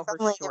That doesn't her sound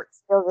like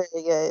shorts. it feel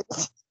very good.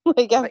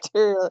 like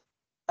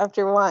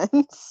after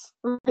once,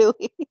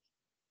 really.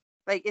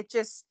 Like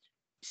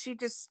she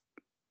just,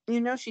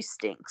 she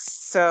stinks.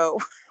 So,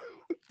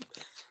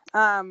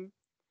 all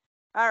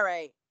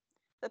right.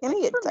 The Gonna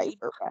pics get were made.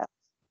 diaper rash.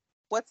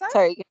 What's that?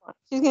 Sorry,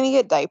 she's gonna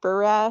get diaper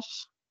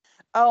rash.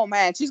 Oh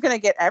man, she's gonna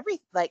get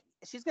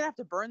she's gonna have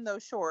to burn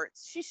those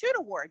shorts. She should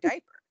have wore a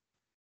diaper.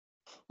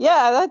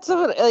 Yeah, that's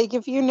what, like,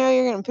 if you know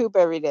you're gonna poop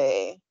every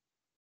day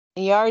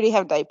and you already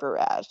have diaper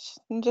rash,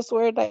 then just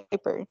wear a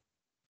diaper.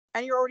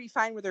 And you're already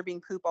fine with there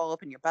being poop all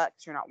up in your butt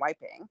because you're not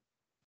wiping.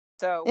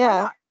 So why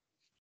Yeah. not?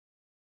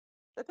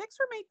 The pics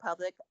were made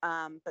public,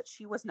 but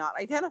she was not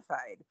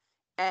identified,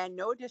 and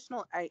no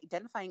additional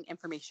identifying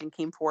information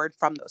came forward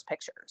from those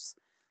pictures.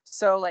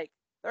 So, like,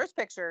 there's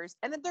pictures,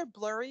 and then they're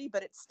blurry,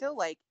 but it's still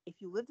like, if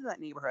you lived in that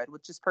neighborhood,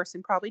 which this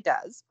person probably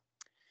does,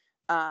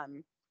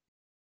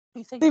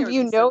 you think If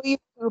you know you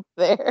poop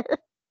there.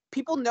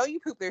 people know you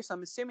poop there, so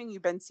I'm assuming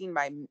you've been seen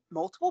by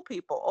multiple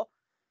people,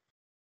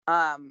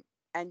 and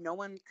no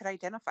one could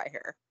identify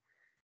her.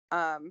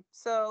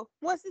 So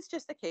was this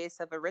just a case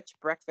of a rich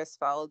breakfast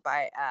followed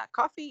by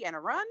coffee and a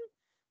run?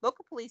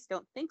 Local police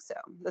don't think so.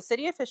 The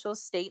city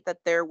officials state that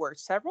there were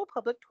several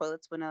public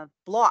toilets within a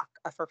block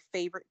of her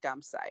favorite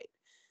dump site.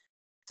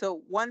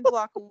 So 1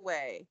 block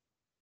away,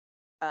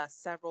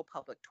 several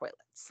public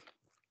toilets.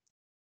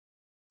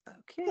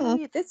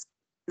 Okay,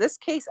 this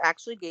case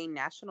actually gained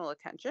national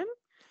attention.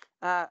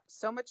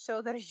 So much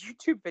so that a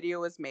YouTube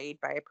video was made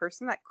by a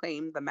person that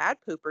claimed the Mad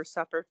Pooper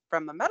suffered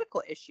from a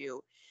medical issue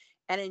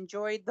and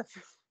enjoyed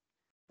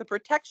the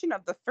protection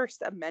of the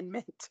First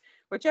Amendment.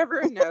 Which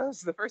everyone knows,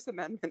 the First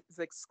Amendment is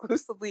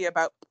exclusively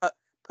about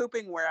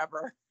pooping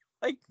wherever.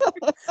 Like,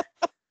 that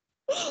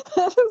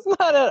is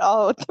not at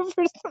all what the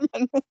First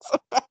Amendment's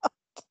about.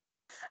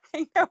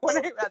 I know, when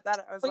I read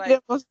that, I was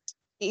Freedom like, of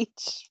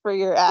speech for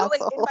your well,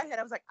 asshole. like in my head,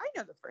 I was like, I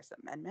know the First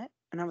Amendment,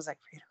 and I was like,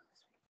 freedom of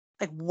speech.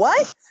 Like,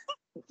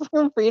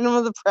 what? Freedom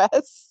of the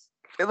press.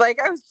 Like,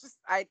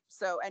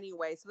 so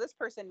anyway, so this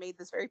person made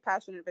this very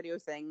passionate video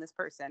saying this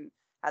person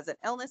has an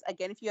illness.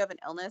 Again, if you have an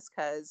illness,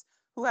 because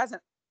who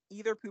hasn't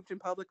either pooped in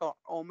public or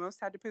almost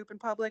had to poop in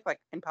public? Like,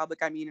 in public,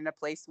 I mean in a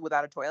place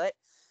without a toilet,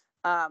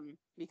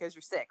 because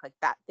you're sick. Like,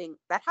 that thing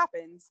that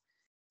happens.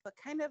 But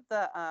kind of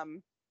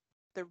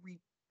the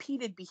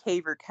repeated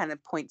behavior kind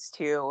of points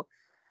to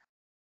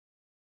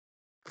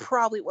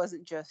probably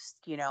wasn't just,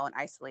 an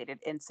isolated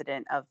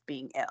incident of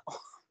being ill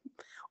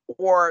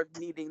or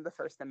needing the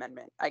First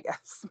Amendment, I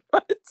guess.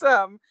 But it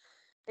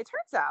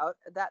turns out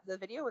that the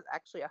video was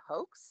actually a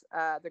hoax.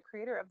 The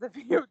creator of the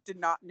video did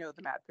not know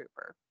the Mad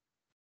Pooper.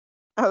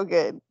 Oh,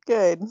 good.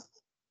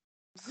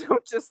 So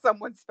just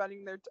someone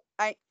spending their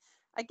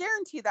I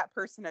guarantee that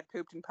person had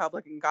pooped in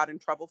public and got in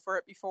trouble for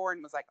it before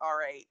and was like, all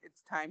right,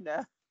 it's time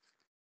to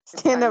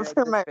Stand up make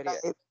for this my video.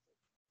 rights.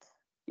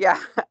 Yeah,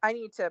 I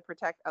need to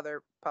protect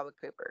other public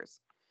poopers.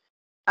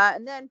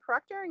 And then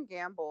Procter and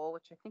Gamble,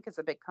 which I think is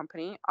a big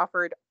company,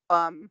 offered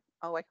I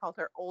called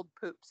her old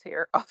poops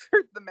here,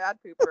 offered the Mad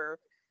Pooper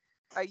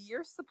a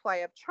year's supply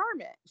of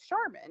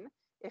Charmin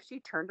if she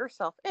turned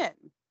herself in,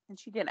 and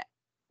she didn't.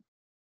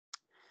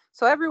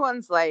 So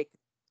everyone's like,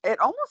 it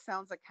almost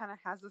sounds like kind of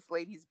has this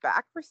lady's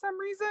back for some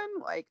reason.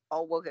 Like,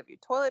 oh, we'll give you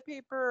toilet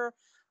paper.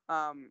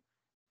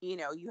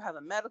 You have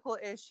a medical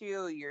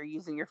issue. You're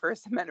using your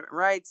First Amendment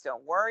rights.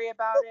 Don't worry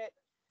about it.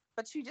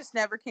 But she just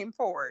never came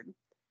forward.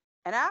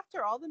 And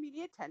after all the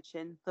media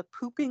attention, the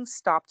pooping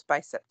stopped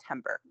by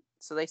September.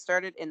 So they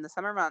started in the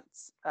summer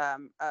months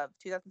of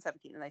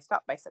 2017, and they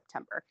stopped by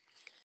September.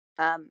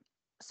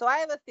 So I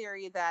have a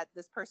theory that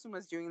this person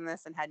was doing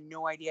this and had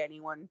no idea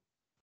anyone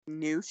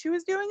knew she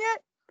was doing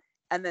it,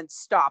 and then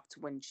stopped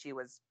when she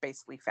was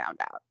basically found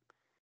out.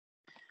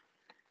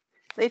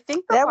 They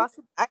think I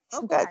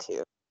think that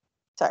too.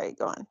 Sorry,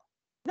 go on.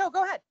 No,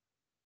 go ahead.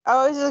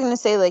 I was just gonna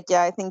say, like,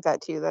 yeah, I think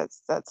that too.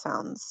 That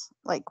sounds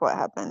like what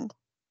happened.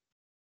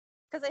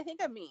 Because I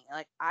think of me,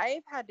 like,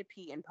 I've had to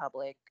pee in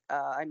public.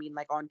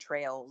 Like on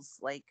trails.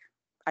 Like,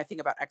 I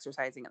think about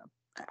exercising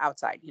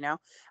outside.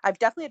 I've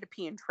definitely had to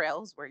pee in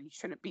trails where you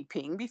shouldn't be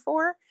peeing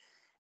before.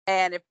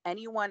 And if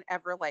anyone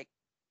ever like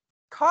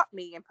caught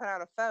me and put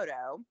out a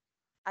photo,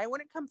 I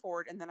wouldn't come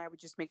forward, and then I would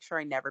just make sure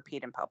I never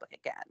peed in public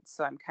again.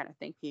 So I'm kind of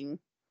thinking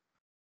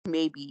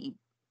maybe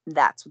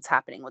that's what's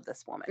happening with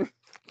this woman.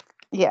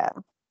 Yeah.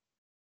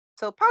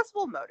 So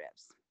possible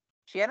motives.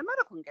 She had a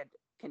medical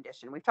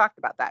condition. We've talked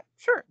about that.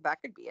 Sure, that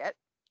could be it.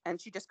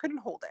 And she just couldn't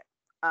hold it.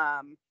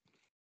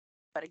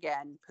 But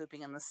again,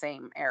 pooping in the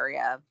same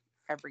area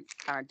every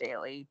kind of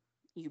daily,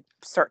 you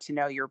start to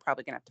know you're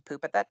probably going to have to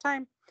poop at that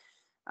time.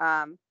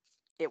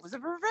 It was a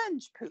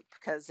revenge poop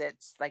because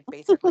it's like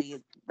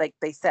basically like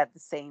they said the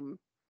same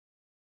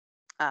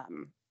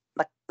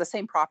like the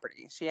same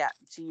property. She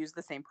used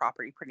the same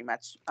property pretty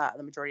much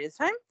the majority of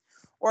the time,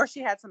 or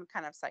she had some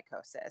kind of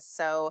psychosis.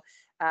 So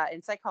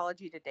in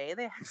Psychology Today,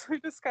 they actually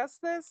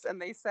discussed this,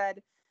 and they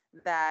said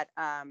that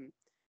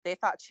they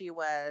thought she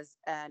was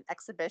an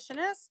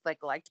exhibitionist,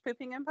 like liked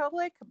pooping in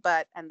public,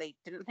 and they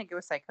didn't think it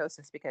was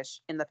psychosis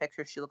because in the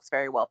picture she looks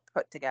very well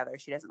put together.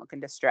 She doesn't look in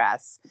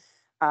distress.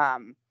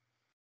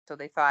 So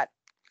they thought,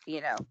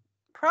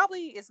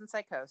 probably isn't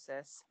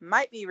psychosis,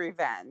 might be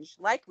revenge,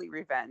 likely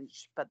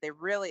revenge, but the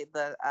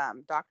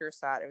doctors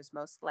thought it was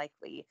most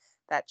likely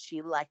that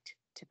she liked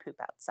to poop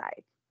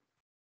outside.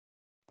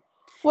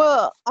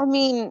 Well, I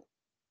mean,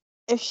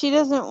 if she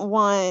doesn't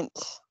want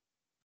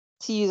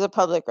to use a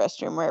public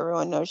restroom where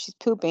everyone knows she's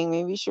pooping,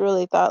 maybe she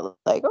really thought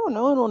like, oh,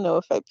 no one will know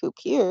if I poop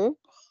here.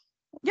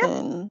 Yeah.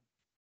 And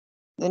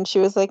then she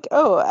was like,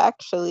 oh,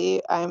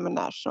 actually, I'm a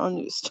national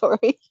news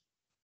story.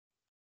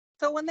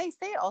 So when they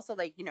say also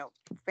like,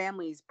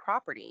 family's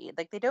property,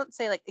 like they don't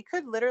say like, it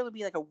could literally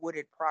be like a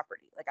wooded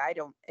property. Like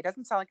it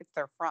doesn't sound like it's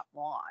their front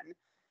lawn,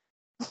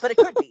 but it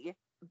could be.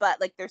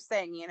 But like they're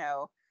saying,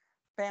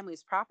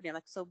 family's property. I'm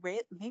like, so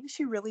maybe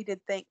she really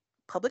did think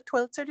public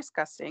toilets are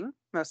disgusting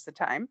most of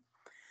the time.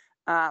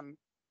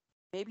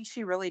 Maybe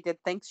she really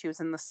did think she was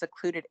in the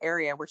secluded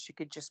area where she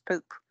could just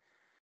poop.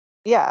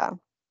 Yeah.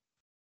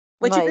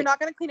 Which if you're not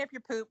going to clean up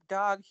your poop,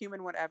 dog,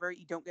 human, whatever,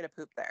 you don't get a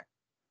poop there.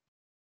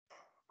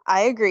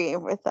 I agree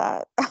with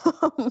that.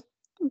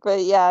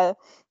 But yeah,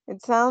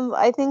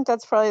 I think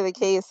that's probably the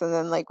case. And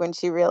then like when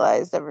she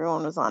realized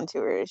everyone was onto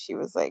her, she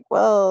was like,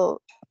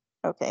 well,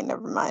 okay,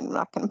 never mind. I'm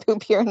not going to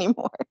poop here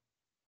anymore.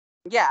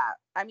 Yeah.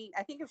 I mean,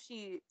 I think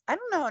I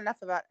don't know enough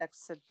about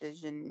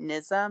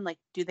exhibitionism. Like,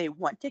 do they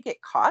want to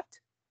get caught?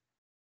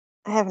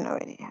 I have no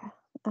idea.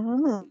 I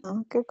don't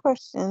know. Good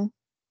question.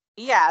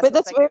 Yeah. But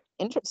that's very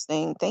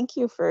interesting. Thank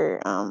you for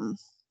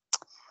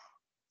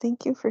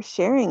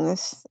sharing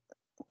this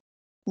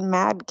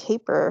mad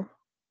caper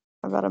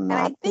about a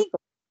mad caper.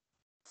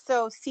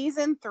 So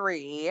season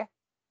 3,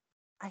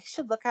 I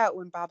should look out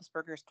when Bob's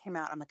Burgers came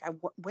out. I'm like,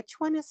 which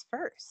one is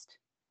first?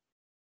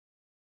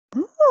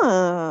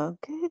 Oh,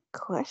 good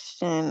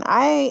question.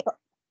 I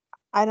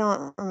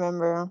don't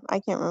remember.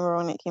 I can't remember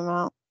when it came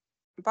out.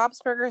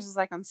 Bob's Burgers is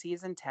like on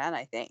season 10,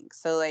 I think.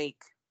 So like,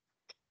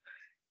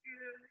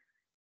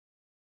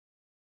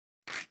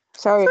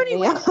 sorry. So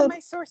anyway, my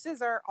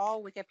sources are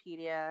all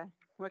Wikipedia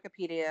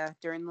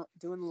doing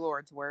the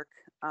Lord's work.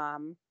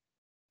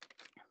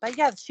 But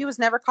yeah, she was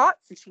never caught,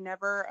 and she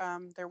never.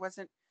 There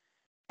wasn't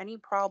any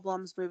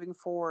problems moving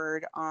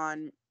forward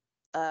on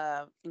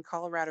in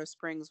Colorado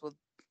Springs with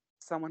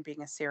someone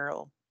being a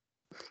serial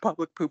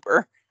public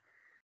pooper.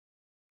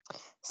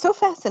 So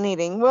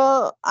fascinating.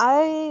 Well,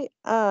 I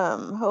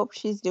hope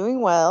she's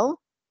doing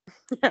well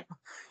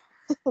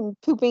and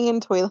pooping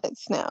in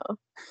toilets now.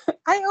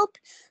 I hope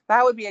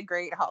that would be a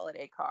great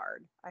holiday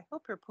card. I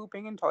hope you're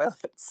pooping in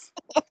toilets.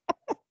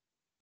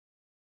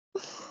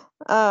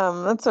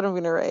 That's what I'm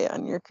gonna write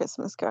on your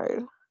Christmas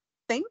card.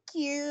 Thank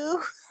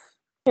you.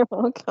 You're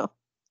welcome.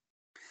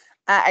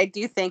 I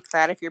do think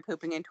that if you're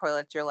pooping in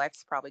toilets, your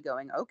life's probably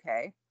going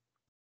okay.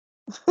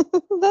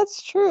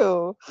 That's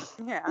true.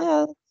 Yeah.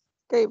 Yeah,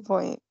 great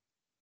point.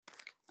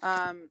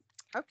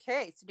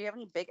 Okay. So do you have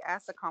any big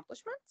ass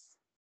accomplishments?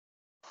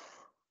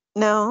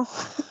 No,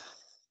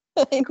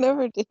 I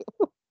never do.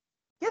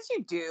 Yes,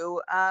 you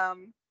do.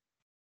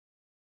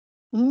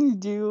 You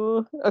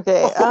do.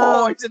 Okay.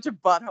 Oh, I'm such a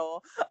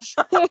butthole.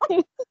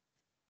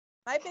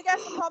 My big ass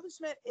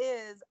accomplishment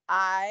is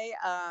I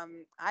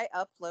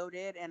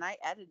uploaded and I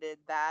edited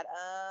that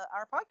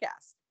our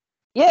podcast.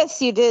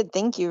 Yes, you did.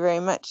 Thank you very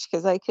much,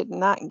 because I could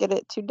not get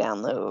it to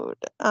download.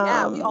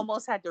 Yeah, we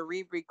almost had to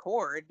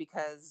re-record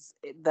because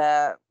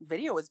the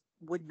video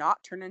would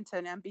not turn into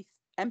an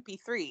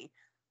MP3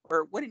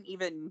 or wouldn't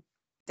even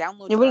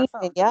download It to our wouldn't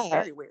phones. even- It was yeah,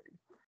 very weird.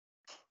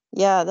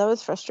 yeah, that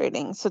was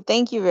frustrating. So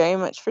thank you very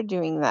much for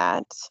doing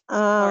that.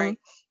 All right.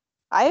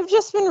 I've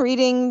just been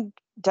reading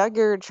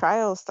Duggar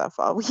trial stuff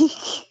all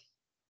week.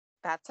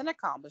 That's an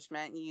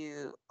accomplishment.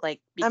 You I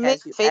made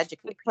because you a Facebook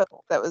educate post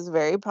people. that was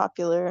very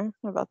popular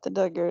about the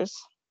Duggars.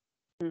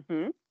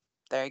 Mm-hmm.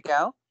 There you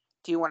go.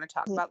 Do you want to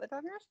talk about the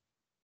Duggars?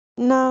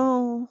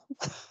 No,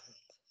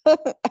 I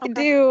Okay.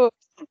 do.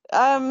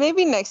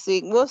 Maybe next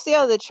week. We'll see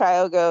how the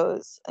trial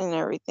goes and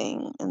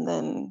everything, and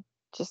then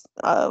just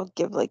I'll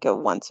give like a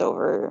once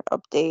over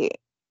update,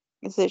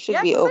 because it should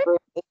Yeah, be 'cause over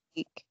this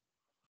week.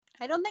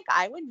 I don't think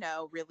I would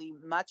know really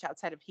much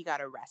outside of he got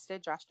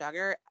arrested, Josh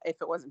Duggar,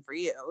 if it wasn't for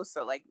you.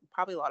 So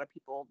probably a lot of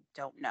people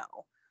don't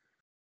know.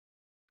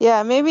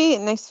 Yeah, maybe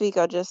next week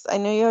I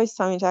know you always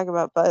tell me to talk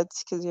about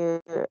butts because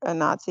you're a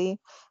Nazi,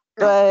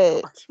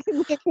 but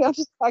maybe I'll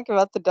just talk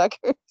about the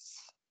Duggars.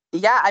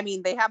 Yeah, I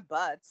mean they have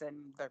butts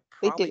and they're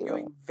They probably do.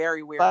 doing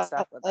very weird But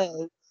stuff with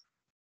them.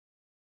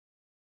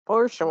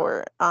 for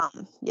sure.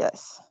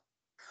 Yes.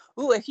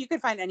 Ooh, if you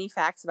could find any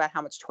facts about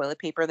how much toilet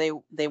paper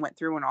they went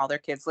through when all their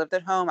kids lived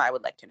at home, I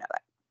would like to know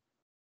that.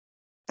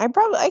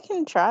 I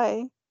can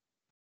try.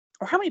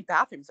 Or how many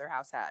bathrooms their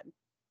house had.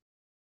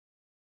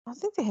 I don't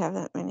think they have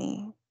that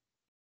many.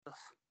 Ugh.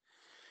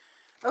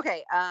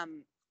 Okay,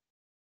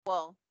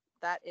 well,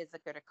 that is a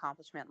good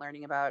accomplishment,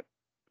 learning about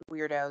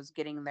weirdos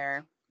getting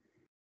their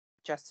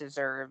just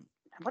deserved.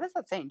 What is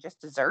that saying?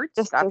 Just desserts?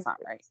 That's not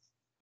right.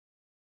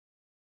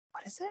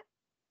 What is it?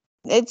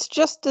 It's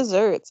just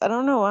desserts. I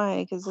don't know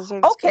why, because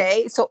desserts.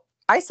 Okay, so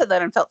I said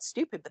that and felt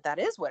stupid, but that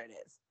is what it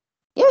is.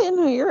 Yeah,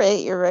 no, you're right.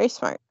 You're very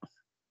smart.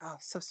 Oh,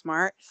 so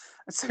smart.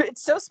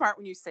 It's so smart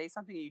when you say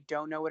something and you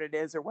don't know what it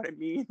is or what it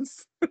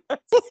means.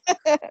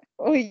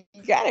 Oh, you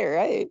got it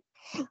right.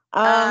 You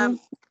have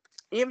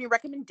any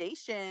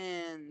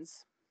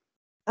recommendations?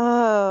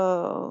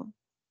 Oh,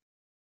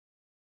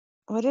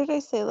 what did I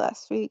say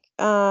last week?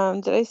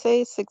 Did I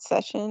say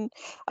Succession?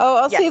 Oh,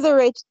 I'll say Yes. The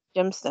Righteous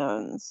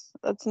Gemstones.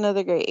 That's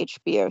another great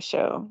HBO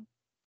show.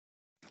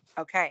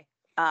 Okay.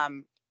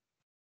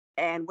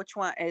 And which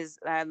one is?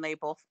 Are they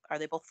both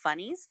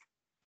funnies?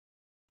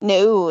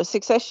 No,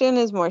 Succession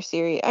is more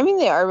serious. I mean,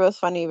 they are both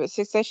funny, but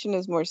Succession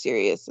is more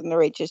serious, and The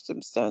Righteous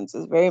Gemstones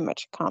is very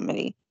much a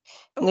comedy.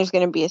 And there's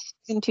going to be a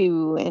season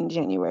 2 in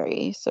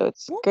January, so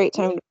it's a great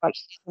time to watch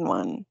season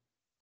 1.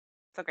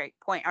 That's a great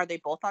point. Are they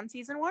both on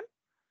season 1?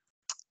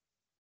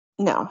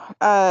 No,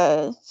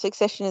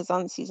 Succession is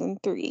on season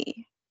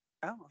 3.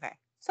 Oh, okay.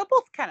 So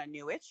both kind of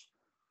newish.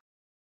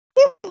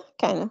 Yeah,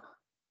 kind of.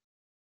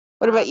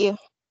 What about you?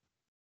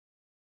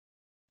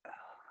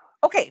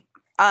 Okay.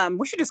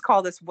 We should just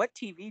call this "What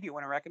TV do you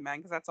want to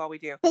recommend?" Because that's all we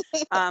do.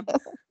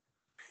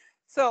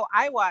 So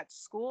I watched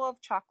School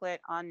of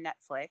Chocolate on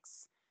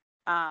Netflix.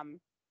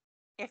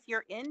 If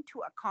you're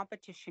into a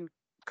competition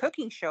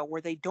cooking show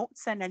where they don't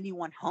send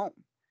anyone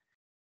home,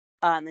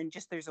 and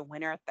just there's a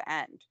winner at the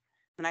end,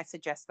 then I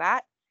suggest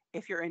that.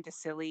 If you're into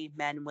silly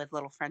men with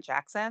little French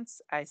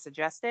accents, I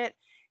suggest it.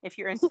 If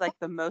you're into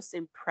the most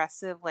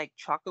impressive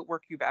chocolate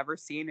work you've ever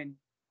seen and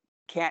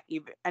can't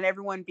even, and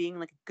everyone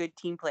being good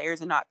team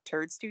players and not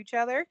turds to each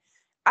other,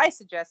 I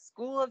suggest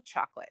School of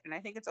Chocolate. And I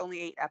think it's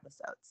only 8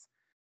 episodes.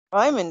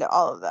 Well, I'm into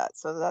all of that,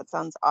 so that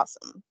sounds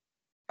awesome.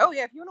 Oh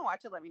yeah, if you want to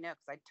watch it, let me know,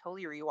 because I'd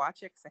totally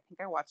rewatch it, because I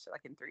think I watched it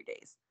in 3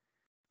 days.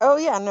 Oh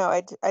yeah, no,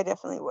 I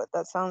definitely would.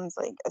 That sounds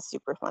like a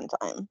super fun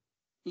time.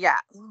 Yeah.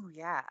 Ooh,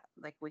 yeah.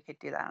 We could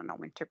do that on a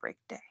winter break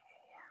day.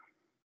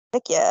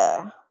 Heck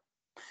yeah.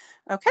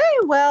 Okay,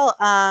 well,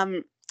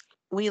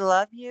 we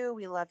love you.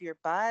 We love your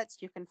butts.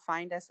 You can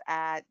find us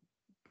at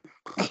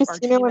our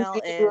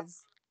Gmail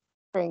is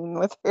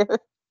with her.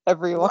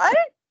 Everyone.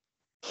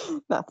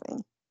 What?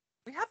 Nothing.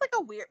 We have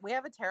we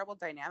have a terrible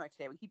dynamic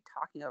today. We keep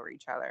talking over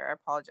each other. I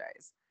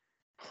apologize.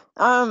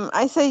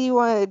 I said you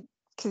wanted,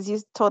 because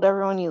you told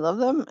everyone you love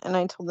them, and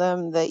I told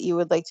them that you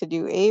would like to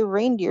do a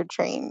reindeer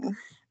train.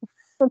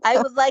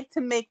 I would like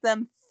to make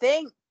them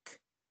think.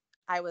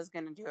 I was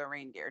gonna do a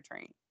reindeer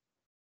train.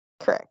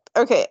 Correct.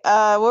 Okay.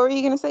 What were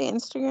you gonna say?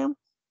 Instagram?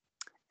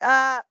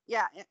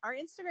 Yeah, our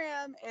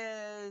Instagram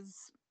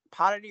is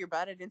pot out of your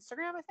butt at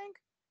Instagram, I think.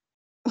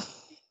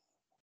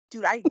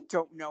 Dude, I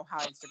don't know how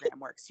Instagram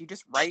works. You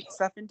just write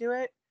stuff into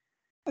it.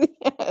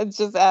 Yeah, it's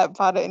just at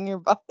pot it in your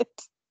butt.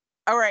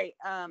 All right.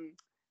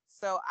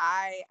 So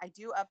I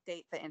do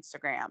update the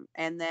Instagram,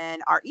 and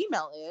then our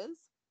email is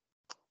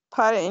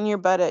Pot it in your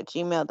butt at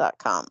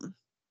gmail.com.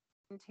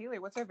 and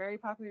Taylor. What's our very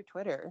popular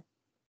Twitter?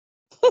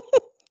 I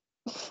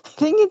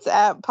think it's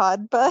at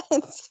pod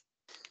butts.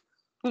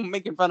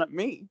 Making fun of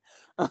me.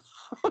 And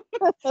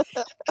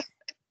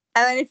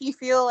then if you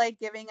feel like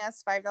giving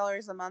us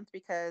 $5 a month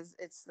because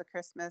it's the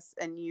Christmas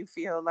and you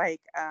feel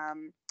like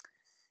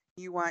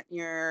you want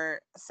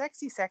your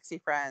sexy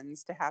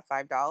friends to have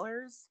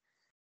 $5,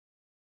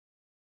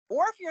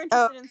 or if you're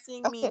interested in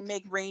seeing me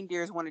make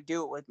reindeers want to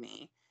do it with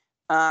me,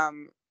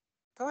 go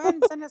ahead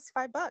and send us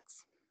 $5.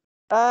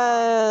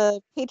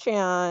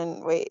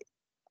 Patreon. Wait,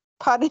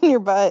 pot in your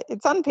butt.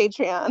 It's on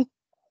Patreon.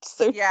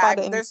 So yeah,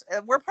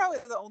 we're probably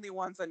the only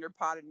ones under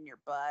pot in your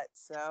butt.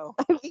 So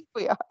I think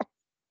we are.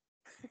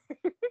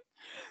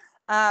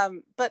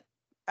 But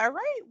all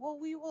right, well,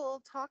 we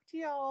will talk to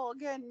y'all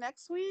again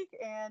next week,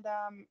 and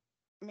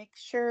make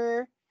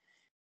sure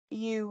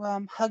you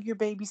hug your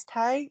babies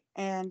tight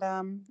and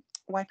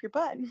wipe your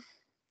butt.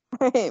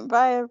 All right,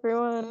 bye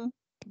everyone.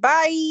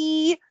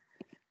 Bye.